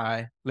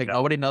AI? Like,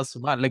 nobody knows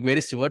what. Like, where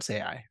is Stuart's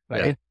AI,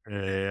 right?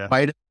 Yeah.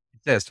 Why does it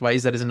exist? Why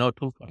is there is no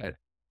tool for it?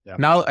 Yeah.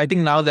 Now, I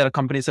think now there are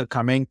companies are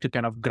coming to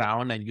kind of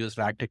ground and use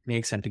RAG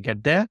techniques and to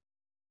get there,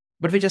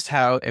 but we just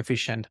have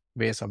efficient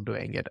ways of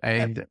doing it.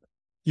 And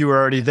you were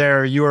already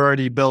there. You were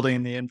already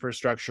building the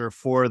infrastructure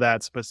for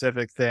that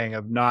specific thing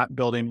of not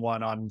building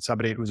one on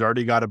somebody who's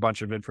already got a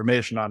bunch of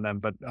information on them,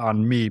 but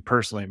on me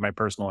personally, my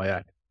personal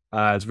AI.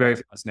 It's very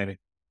fascinating.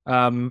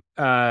 And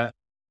there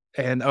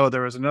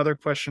was another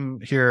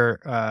question here.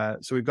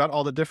 So we've got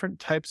all the different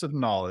types of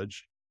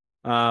knowledge.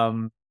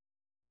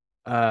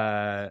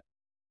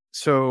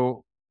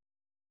 So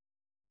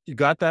you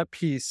got that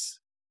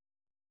piece.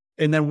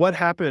 And then what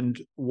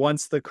happened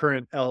once the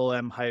current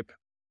LLM hype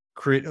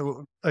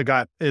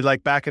got it,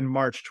 like back in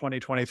March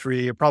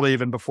 2023, or probably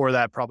even before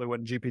that, probably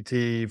when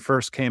GPT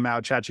first came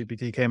out,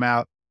 ChatGPT came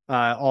out,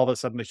 all of a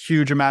sudden a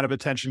huge amount of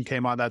attention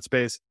came on that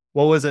space.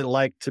 What was it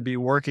like to be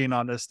working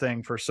on this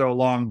thing for so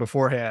long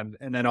beforehand?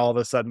 And then all of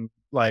a sudden,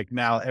 like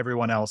now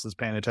everyone else is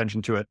paying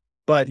attention to it,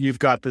 but you've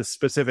got this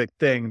specific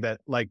thing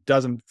that like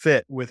doesn't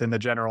fit within the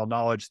general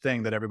knowledge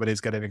thing that everybody's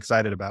getting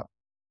excited about.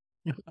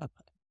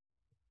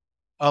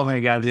 oh my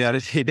God, yeah,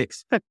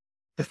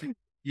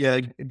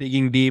 yeah,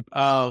 digging deep.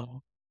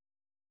 Oh,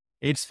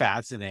 it's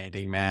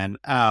fascinating, man.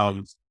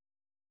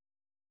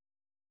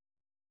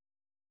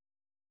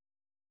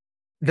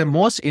 The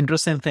most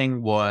interesting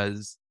thing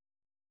was,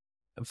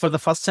 for the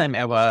first time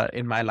ever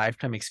in my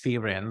lifetime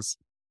experience,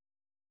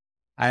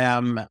 I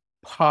am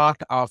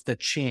part of the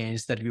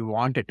change that we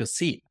wanted to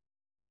see,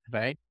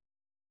 right?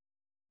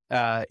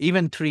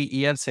 Even 3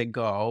 years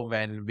ago,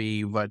 when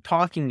we were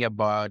talking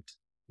about,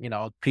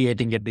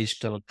 creating a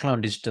digital clone,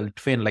 digital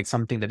twin, like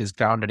something that is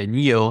grounded in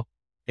you,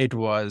 it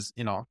was,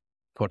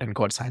 quote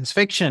unquote science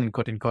fiction,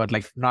 quote unquote,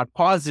 like not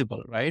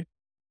possible, right?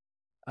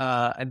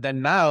 And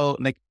then now,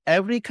 like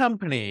every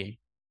company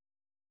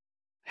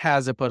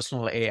has a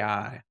personal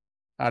AI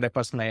or a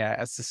personal AI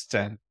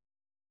assistant,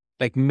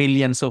 like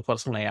millions of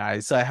personal AI.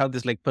 So I have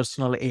this like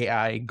personal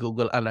AI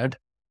Google alert.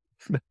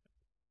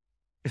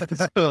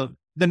 So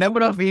the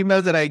number of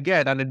emails that I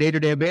get on a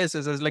day-to-day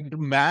basis is like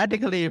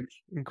dramatically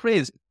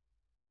increased.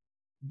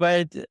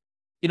 But,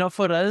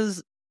 for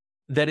us,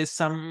 there is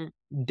some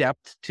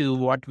depth to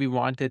what we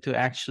wanted to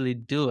actually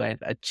do and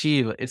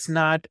achieve. It's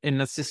not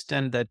an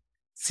assistant that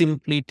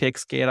simply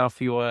takes care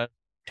of your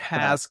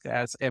task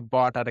as a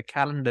bot or a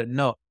calendar.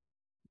 No,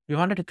 we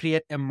wanted to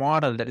create a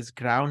model that is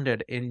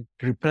grounded in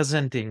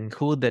representing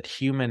who that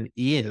human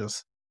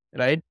is,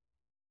 right?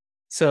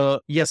 So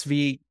yes,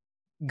 we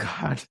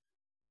got,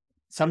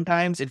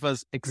 sometimes it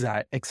was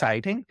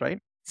exciting, right?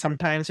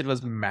 Sometimes it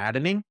was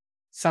maddening.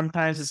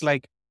 Sometimes it's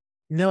like,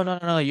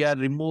 no, you are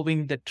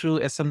removing the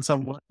true essence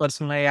of what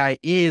personal AI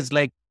is.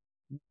 Like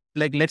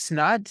let's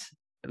not,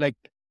 like,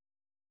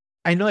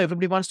 I know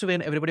everybody wants to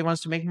win, everybody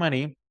wants to make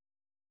money.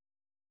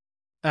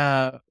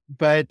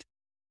 But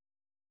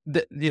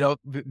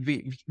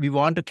we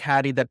want to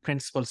carry that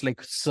principles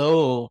like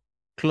so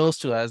close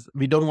to us.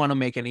 We don't want to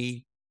make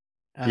any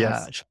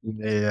Yes.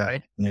 Yeah.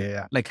 right?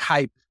 Yeah. Like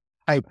hype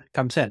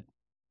comes in.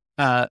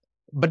 But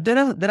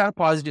there are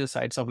positive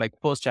sides of like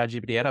post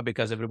ChatGPT era,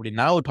 because everybody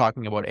now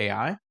talking about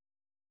AI.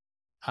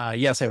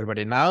 Yes,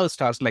 everybody now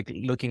starts like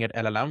looking at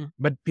LLM,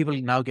 but people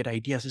now get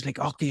ideas. It's like,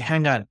 okay,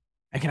 hang on,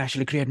 I can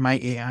actually create my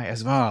AI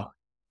as well.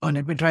 Oh,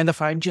 let me try the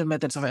fine-tune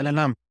methods of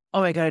LLM.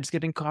 Oh my God, it's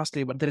getting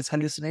costly, but there is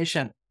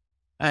hallucination.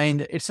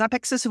 And it's not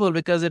accessible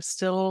because it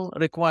still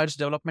requires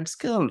development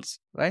skills,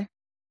 right?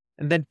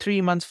 And then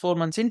 3 months, 4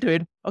 months into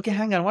it, okay,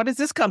 hang on, what is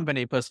this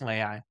company, personal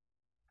AI?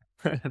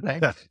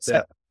 Right? Yeah.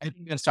 So I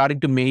think we're starting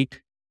to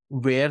meet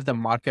where the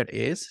market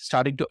is,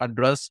 starting to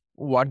address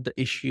what the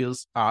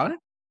issues are.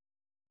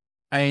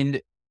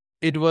 And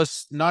it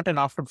was not an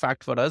after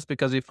fact for us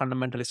because we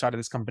fundamentally started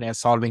this company as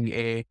solving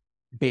a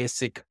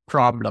basic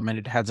problem and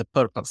it has a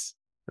purpose,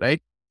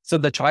 right? So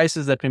the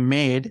choices that we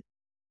made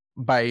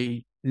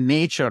by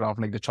nature of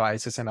like the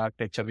choices and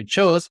architecture we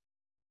chose,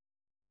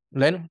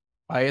 then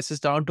bias is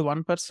down to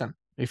 1%.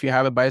 If you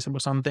have a bias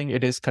about something,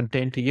 it is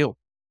contained to you.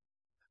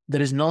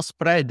 There is no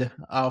spread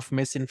of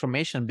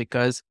misinformation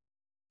because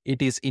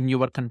it is in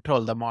your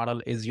control. The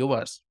model is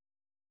yours.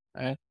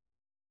 Right?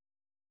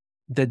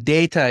 The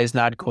data is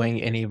not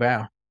going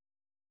anywhere.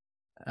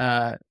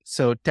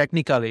 So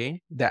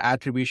technically, the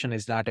attribution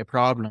is not a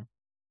problem.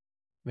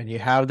 When you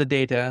have the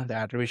data, the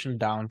attribution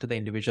down to the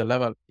individual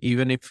level,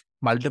 even if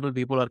multiple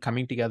people are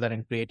coming together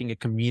and creating a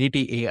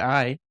community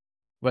AI,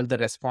 well, the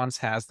response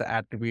has the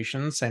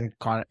attributions and,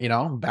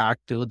 back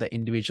to the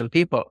individual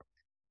people,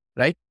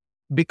 right?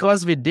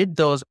 Because we did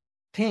those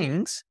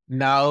things,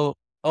 now,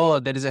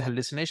 there is a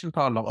hallucination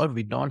problem, or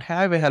we don't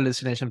have a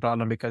hallucination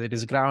problem because it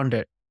is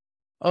grounded.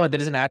 Oh,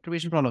 there is an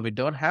attribution problem. We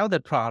don't have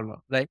that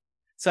problem, right?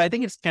 So I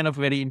think it's kind of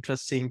very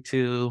interesting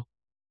to,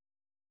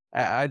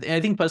 I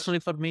think personally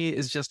for me,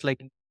 it's just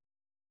like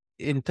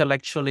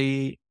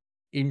intellectually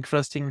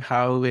interesting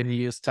how when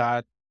you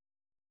start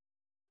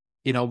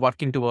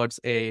working towards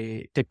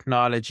a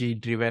technology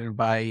driven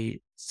by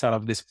sort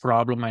of this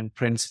problem and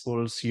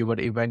principles, you would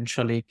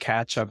eventually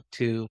catch up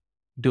to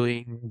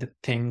doing the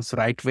things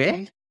right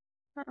way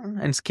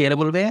and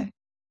scalable way.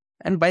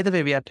 And by the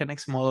way, we are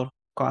 10x more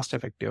cost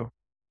effective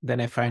than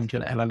a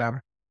fine-tuned LLM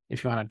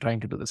if you want to trying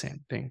to do the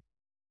same thing.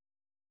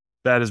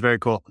 That is very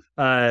cool.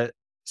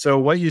 So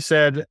what you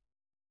said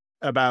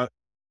about,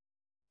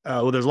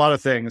 there's a lot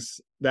of things.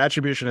 The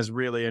attribution is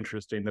really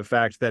interesting. The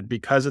fact that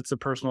because it's a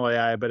personal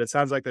AI, but it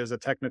sounds like there's a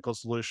technical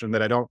solution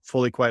that I don't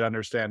fully quite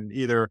understand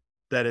either.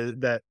 That is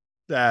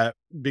that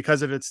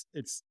because of it's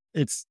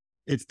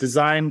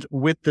designed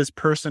with this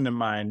person in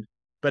mind.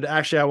 But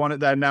actually, I wanted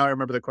that. Now I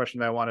remember the question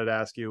that I wanted to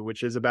ask you,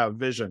 which is about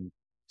vision.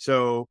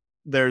 So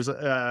there's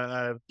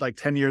like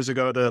 10 years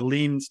ago, the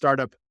lean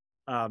startup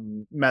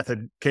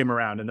method came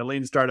around, and the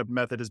lean startup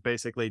method is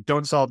basically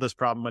don't solve this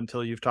problem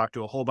until you've talked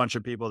to a whole bunch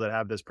of people that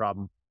have this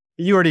problem.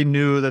 You already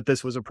knew that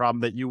this was a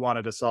problem that you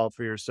wanted to solve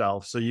for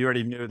yourself. So you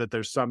already knew that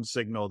there's some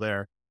signal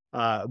there,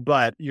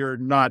 but you're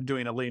not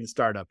doing a lean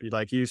startup.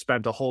 You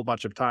spent a whole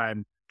bunch of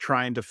time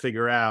trying to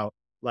figure out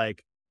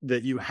like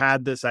that you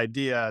had this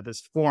idea,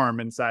 this form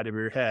inside of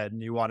your head,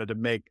 and you wanted to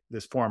make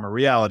this form a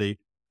reality.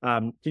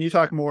 Can you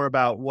talk more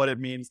about what it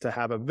means to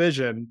have a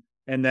vision?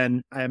 And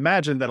then I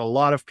imagine that a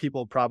lot of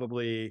people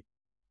probably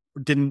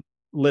didn't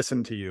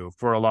listen to you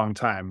for a long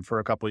time, for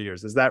a couple of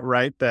years. Is that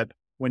right? That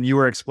when you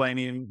were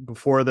explaining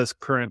before this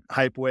current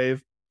hype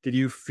wave, did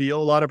you feel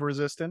a lot of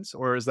resistance,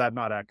 or is that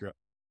not accurate?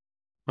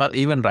 Well,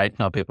 even right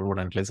now, people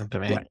wouldn't listen to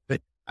me. Right.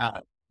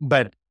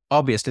 But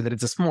obviously, there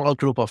is a small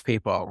group of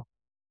people.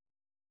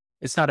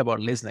 It's not about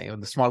listening.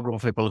 The small group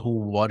of people who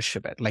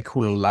worship it, like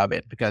who love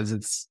it, because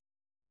it's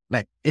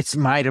like, it's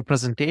my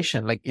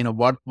representation. Like,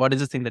 what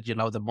is the thing that you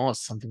love the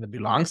most? Something that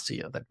belongs to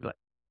you. That like,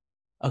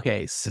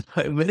 okay, so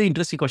very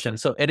interesting question.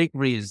 So Eric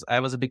Ries, I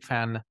was a big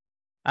fan.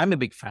 I'm a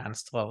big fan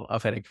still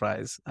of Eric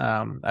Ries.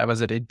 I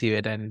was at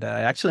Intuit, and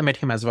I actually met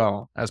him as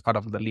well as part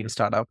of the Lean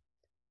Startup.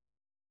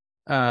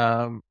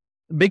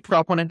 Big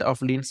proponent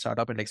of Lean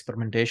Startup and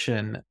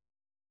experimentation.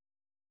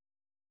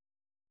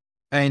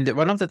 And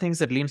one of the things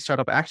that Lean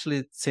Startup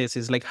actually says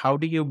is like, how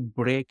do you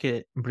break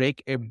a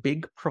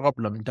big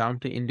problem down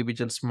to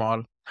individual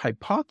small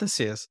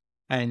hypotheses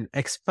and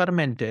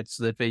experiment it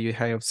so that way you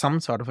have some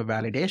sort of a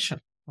validation,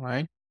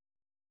 right?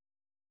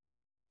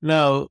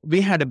 Now, we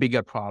had a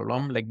bigger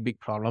problem, like big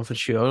problem for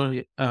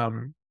sure.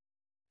 And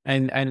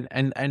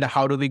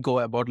how do we go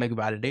about like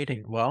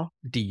validating? Well,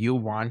 do you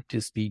want to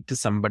speak to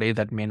somebody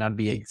that may not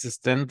be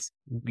existent?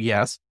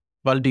 Yes.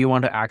 Well, do you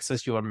want to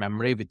access your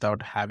memory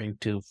without having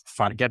to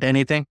forget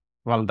anything?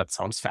 Well, that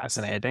sounds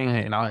fascinating.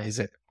 Is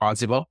it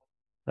possible?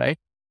 Right.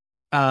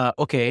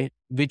 Okay.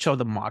 Which of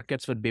the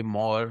markets would be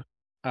more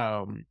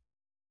open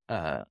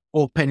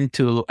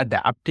to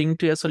adapting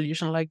to a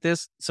solution like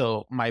this?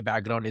 So my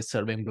background is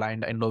serving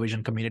blind and low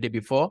vision community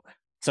before.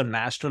 So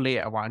naturally,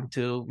 I want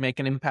to make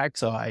an impact.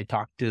 So I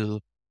talked to,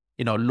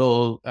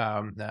 low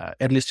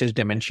early stage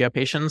dementia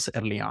patients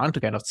early on to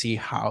kind of see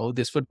how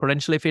this would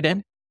potentially fit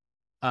in.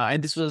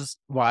 And this was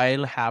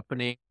while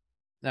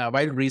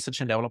research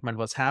and development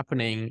was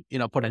happening,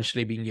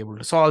 potentially being able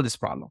to solve this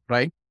problem,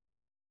 right?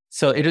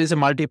 So it is a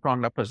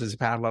multi-pronged approach. It's a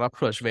parallel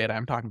approach where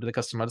I'm talking to the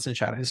customers and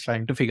Sharon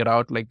trying to figure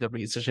out like the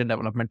research and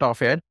development of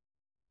it.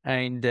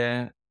 And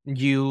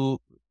you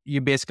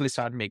basically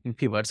start making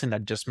pivots and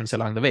adjustments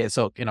along the way.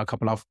 So, a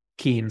couple of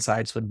key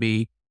insights would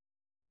be,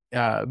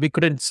 we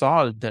couldn't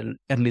solve the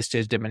early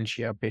stage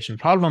dementia patient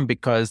problem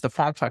because the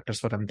form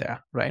factors weren't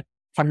there, right?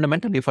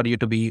 Fundamentally, for you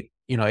to be,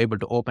 able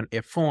to open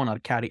a phone or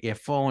carry a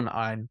phone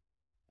and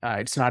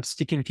it's not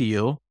sticking to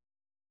you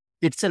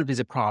itself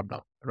is a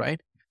problem, right?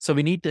 So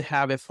we need to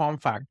have a form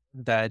factor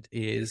that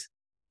is,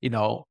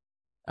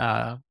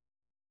 ambiently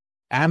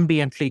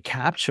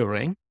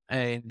capturing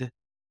and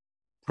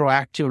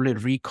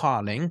proactively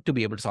recalling to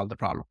be able to solve the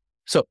problem.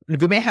 So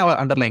we may have an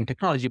underlying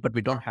technology, but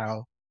we don't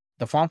have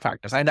the form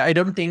factors. And I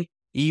don't think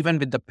even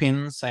with the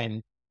pins,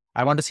 and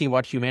I want to see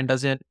what human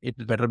does it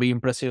better be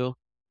impressive.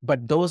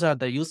 But those are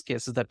the use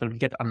cases that will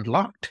get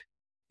unlocked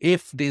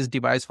if these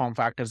device form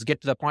factors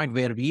get to the point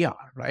where we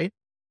are, right?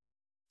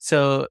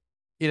 So,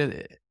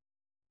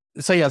 so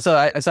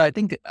I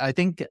think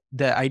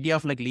the idea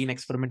of like lean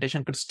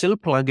experimentation could still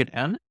plug it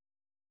in,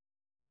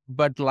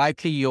 but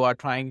likely you are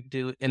trying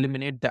to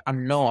eliminate the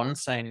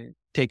unknowns and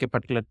take a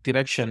particular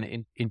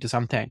direction into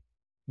something.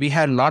 We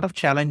had a lot of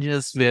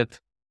challenges with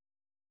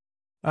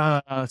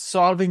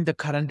solving the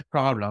current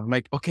problem.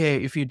 Like,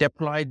 okay, if you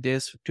deploy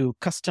this to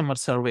customer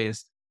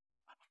surveys,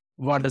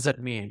 what does that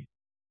mean?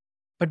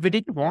 But we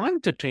didn't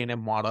want to train a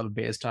model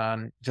based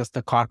on just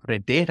the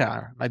corporate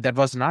data. Like that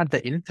was not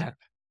the intent.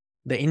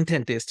 The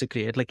intent is to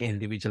create like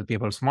individual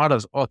people's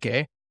models.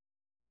 Okay,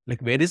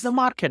 like where is the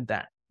market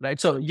then? Right.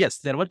 So yes,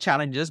 there were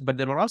challenges, but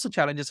there were also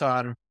challenges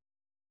on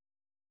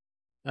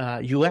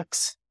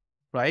UX,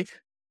 right?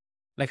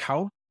 Like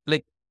how,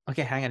 like,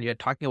 okay, hang on, you're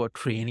talking about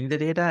training the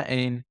data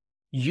and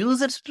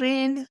users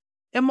train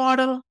a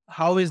model.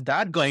 How is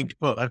that going to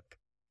work?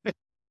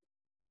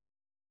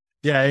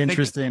 Yeah,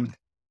 interesting.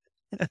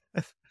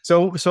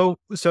 So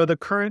the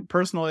current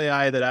personal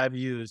AI that I've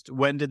used,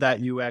 when did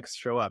that UX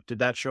show up? Did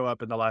that show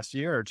up in the last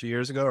year or 2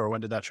 years ago, or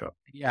when did that show up?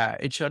 Yeah,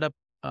 it showed up.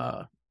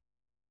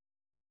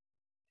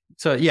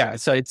 So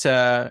it's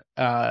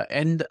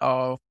end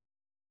of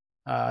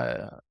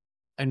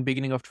and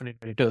beginning of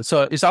 2022.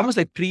 So it's almost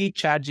like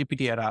pre-Chat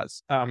GPT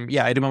eras.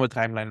 Yeah, I remember the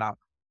timeline now.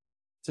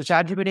 So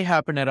Chat GPT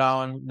happened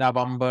around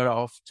November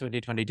of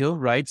 2022,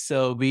 right?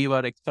 So we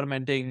were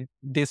experimenting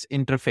this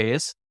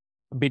interface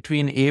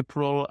between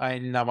April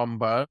and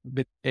November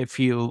with a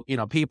few,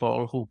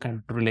 people who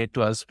can relate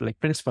to us like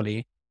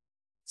principally.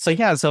 So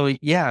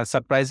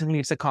surprisingly,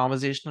 it's a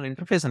conversational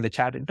interface and the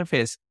chat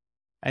interface.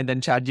 And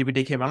then Chat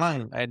GPT came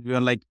along and we were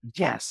like,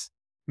 yes,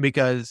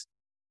 because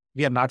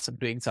we are not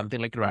doing something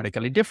like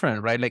radically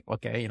different, right? Like,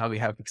 okay, we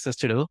have fixes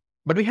to do,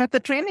 but we had the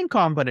training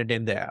component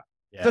in there.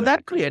 Yeah. So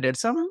that created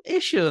some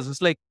issues.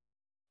 It's like,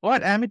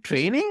 what? Am I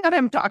training or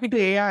I'm talking to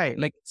AI?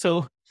 Like,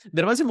 so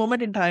there was a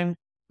moment in time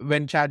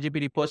when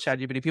ChatGPT, post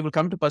ChatGPT, people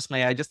come to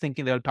personal AI just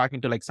thinking they were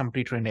talking to like some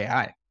pre-trained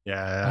AI.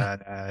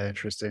 Yeah,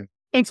 interesting.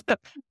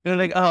 You're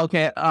like, oh,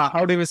 okay.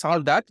 How do we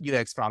solve that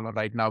UX problem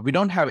right now? We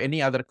don't have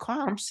any other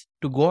comps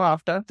to go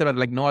after. There are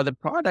like no other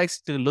products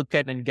to look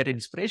at and get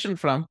inspiration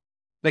from.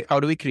 Like,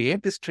 how do we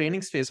create this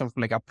training space of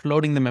like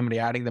uploading the memory,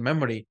 adding the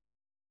memory?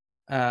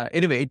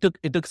 Anyway,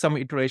 it took some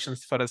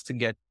iterations for us to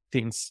get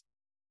things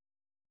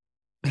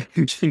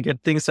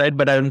right.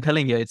 But I'm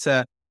telling you, it's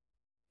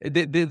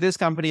this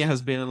company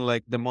has been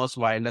like the most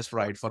wildest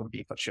ride for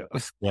me for sure.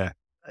 Yeah,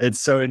 it's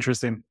so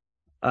interesting.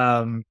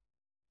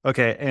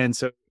 Okay, and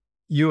so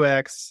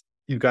UX,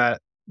 you've got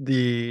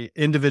the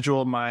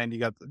individual mind, you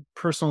got the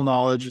personal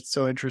knowledge. It's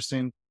so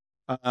interesting.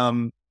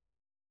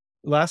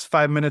 Last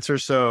 5 minutes or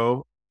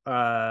so,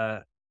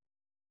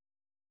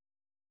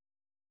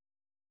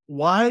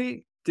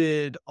 why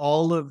did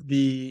all of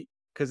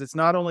because it's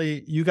not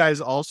only you guys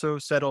also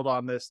settled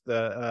on this,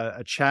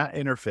 a chat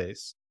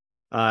interface.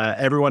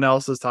 Everyone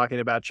else is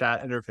talking about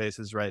chat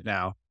interfaces right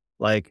now.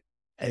 Like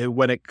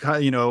when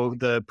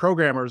the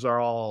programmers are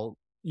all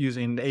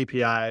using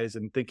APIs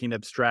and thinking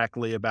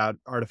abstractly about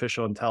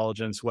artificial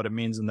intelligence, what it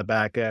means in the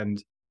back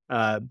end.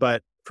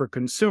 But for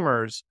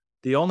consumers,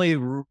 the only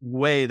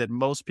way that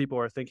most people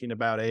are thinking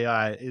about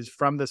AI is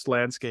from this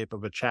landscape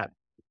of a chat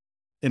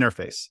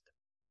interface.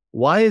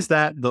 Why is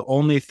that the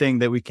only thing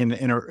that we can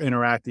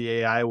interact the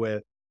AI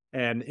with?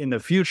 And in the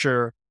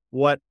future,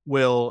 what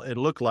will it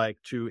look like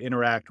to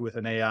interact with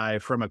an AI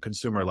from a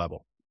consumer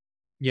level?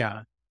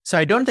 Yeah. So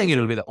I don't think it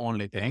will be the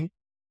only thing.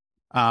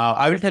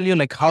 I will tell you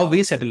like how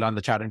we settled on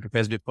the chat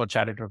interface before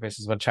chat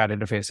interfaces were chat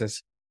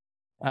interfaces.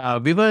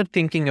 We were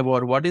thinking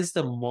about what is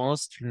the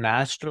most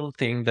natural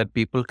thing that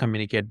people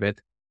communicate with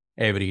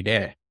every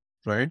day,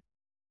 right?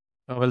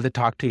 Well, they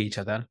talk to each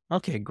other.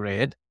 Okay,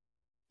 great.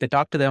 They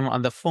talk to them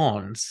on the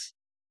phones.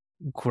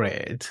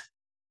 Great.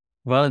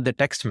 Well, they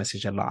text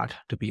message a lot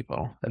to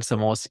people. That's the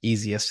most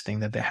easiest thing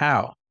that they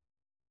have.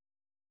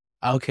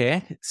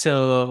 Okay.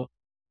 So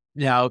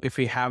now if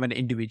we have an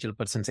individual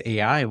person's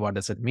AI, what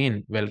does it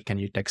mean? Well, can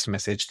you text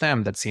message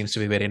them? That seems to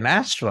be very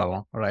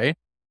natural, right?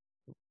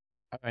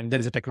 And there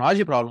is a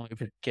technology problem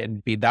if it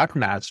can be that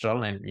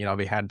natural. And,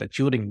 we had the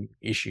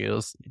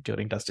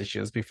Turing test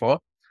issues before,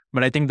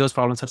 but I think those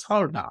problems are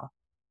solved now.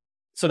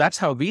 So that's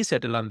how we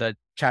settle on the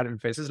chat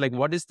interfaces. Like,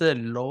 what is the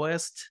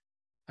lowest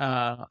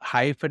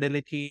high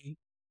fidelity,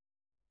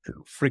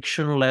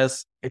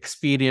 frictionless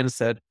experience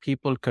that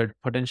people could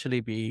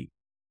potentially be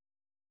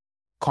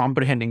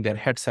comprehending their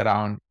heads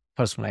around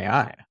personal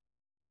AI?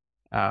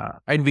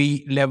 And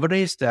we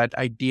leverage that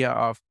idea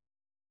of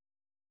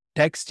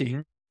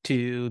texting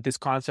to this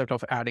concept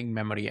of adding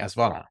memory as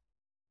well,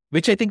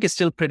 which I think is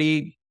still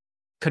pretty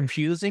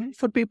confusing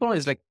for people.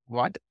 Is like,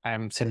 what?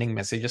 I'm sending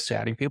messages to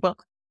adding people.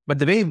 But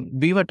the way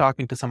we were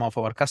talking to some of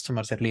our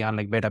customers early on,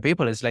 like beta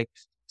people, is like,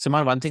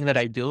 Suman, one thing that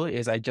I do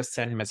is I just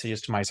send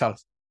messages to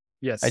myself.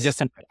 Yes.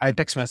 I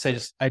text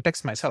messages. I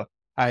text myself.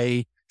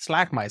 I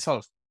Slack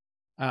myself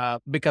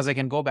because I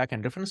can go back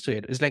and reference to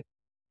it. It's like,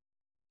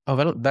 oh,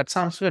 well, that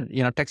sounds good.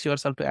 Text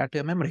yourself to add to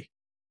your memory.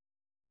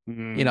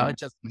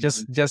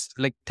 Just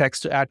like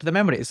text to add to the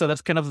memory. So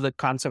that's kind of the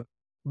concept.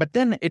 But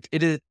then it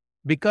is,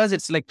 because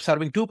it's like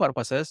serving two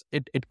purposes,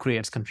 it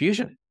creates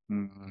confusion.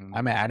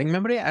 I'm adding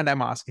memory and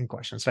I'm asking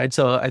questions, right?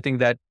 So I think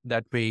that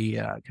we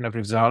kind of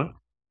resolve.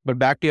 But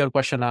back to your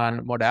question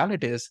on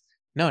modalities,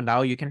 no,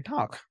 now you can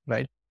talk,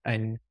 right?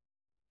 And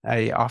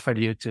I offered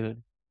you to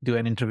do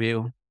an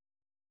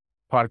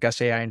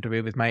podcast AI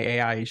interview with my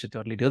AI. You should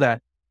totally do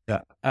that.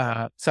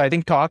 Yeah. So I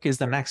think talk is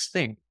the next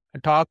thing.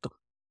 Talk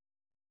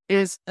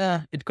is,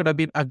 it could have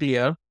been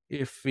uglier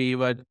if we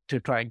were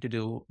trying to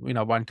do,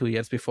 1-2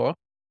 years before,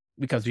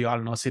 because we all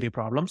know Siri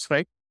problems,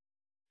 right?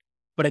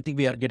 But I think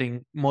we are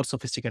getting more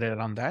sophisticated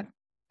around that.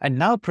 And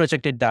now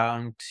project it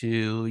down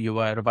to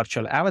your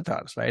virtual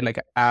avatars, right? Like,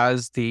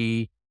 as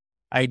the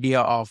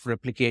idea of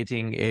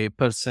replicating a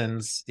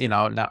person's,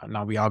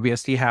 now we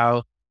obviously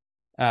have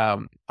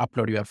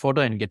upload your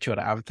photo and get your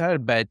avatar,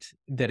 but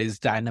there is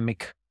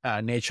dynamic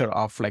nature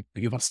of like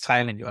your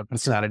style and your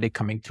personality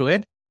coming through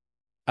it.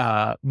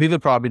 we will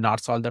probably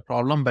not solve that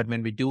problem. But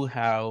when we do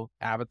have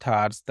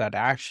avatars that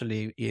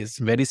actually is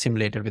very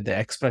simulated with the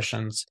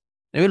expressions,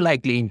 they will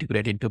likely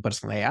integrate into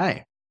personal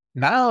AI.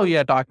 Now we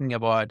are talking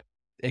about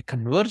a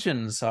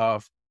convergence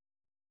of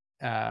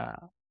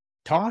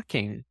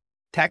talking,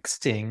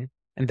 texting,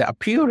 and the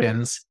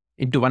appearance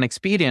into one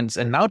experience.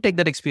 And now take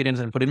that experience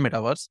and put in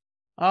metaverse.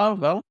 Oh,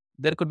 well,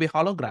 there could be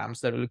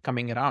holograms that will be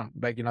coming around,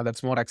 like,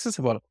 that's more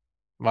accessible.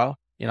 Well,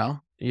 you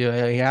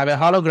have a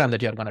hologram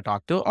that you're going to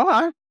talk to,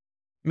 or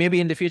maybe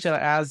in the future,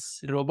 as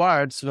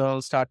robots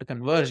will start to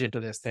converge into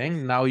this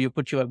thing, now you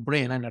put your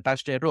brain and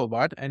attach to a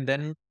robot and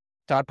then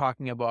start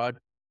talking about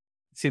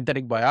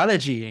synthetic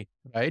biology,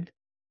 right?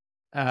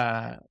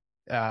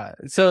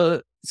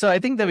 So I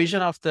think the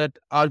vision of that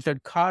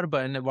altered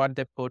carbon, what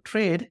they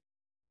portrayed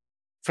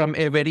from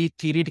a very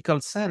theoretical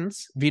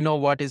sense, we know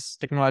what is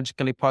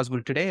technologically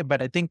possible today,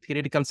 but I think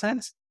theoretical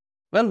sense,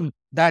 well,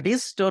 that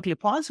is totally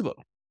possible.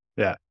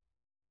 Yeah.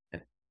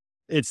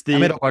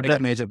 I'm a robotics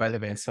major, by the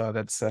way, so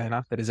that's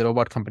that is a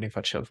robot company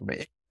for sure for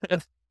me.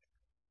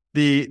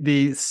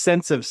 The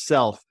sense of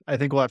self. I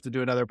think we'll have to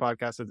do another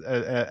podcast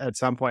at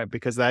some point,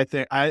 because I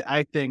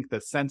think the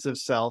sense of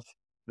self,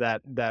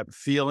 that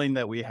feeling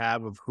that we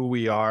have of who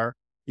we are,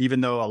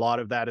 even though a lot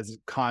of that is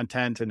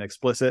content and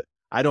explicit,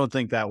 I don't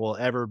think that will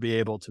ever be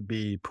able to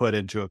be put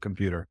into a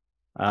computer.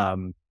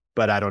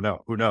 But I don't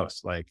know. Who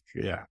knows? Like,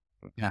 yeah.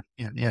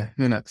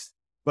 Who knows?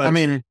 But I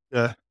mean,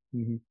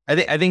 mm-hmm.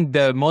 I think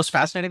the most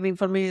fascinating thing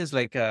for me is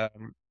like,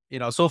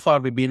 so far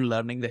we've been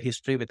learning the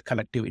history with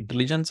collective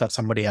intelligence, or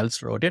somebody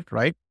else wrote it,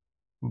 right?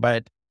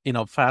 But,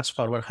 fast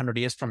forward 100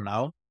 years from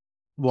now,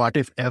 what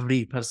if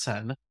every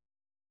person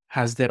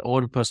has their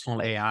own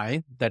personal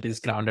AI that is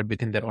grounded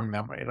within their own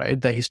memory,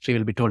 right? The history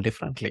will be told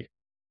differently.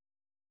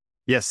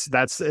 Yes,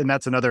 that's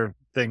another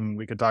thing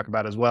we could talk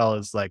about as well,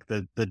 is like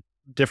the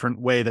different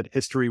way that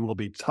history will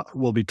be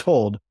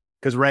told.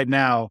 Because right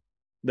now,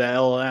 the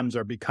LLMs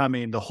are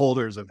becoming the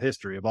holders of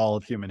history, of all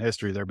of human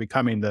history. They're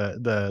becoming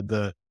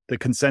the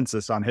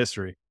consensus on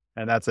history,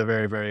 and that's a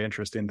very, very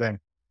interesting thing.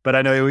 But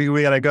I know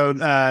we gotta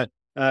go.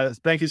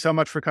 Thank you so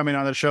much for coming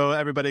on the show.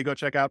 Everybody, go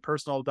check out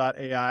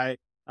personal.ai,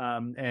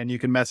 and you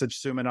can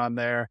message Suman on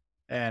there.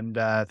 And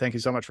thank you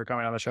so much for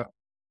coming on the show.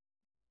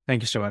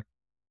 Thank you, Stuart.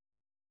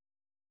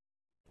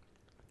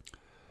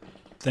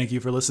 Thank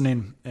you for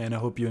listening, and I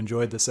hope you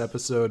enjoyed this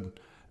episode.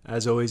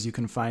 As always, you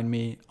can find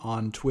me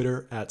on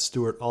Twitter at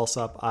Stuart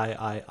Alsop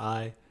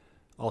III.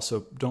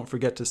 Also, don't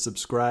forget to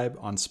subscribe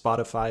on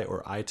Spotify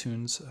or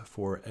iTunes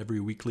for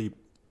every weekly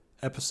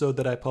episode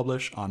that I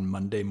publish on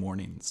Monday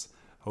mornings.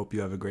 Hope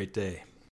you have a great day.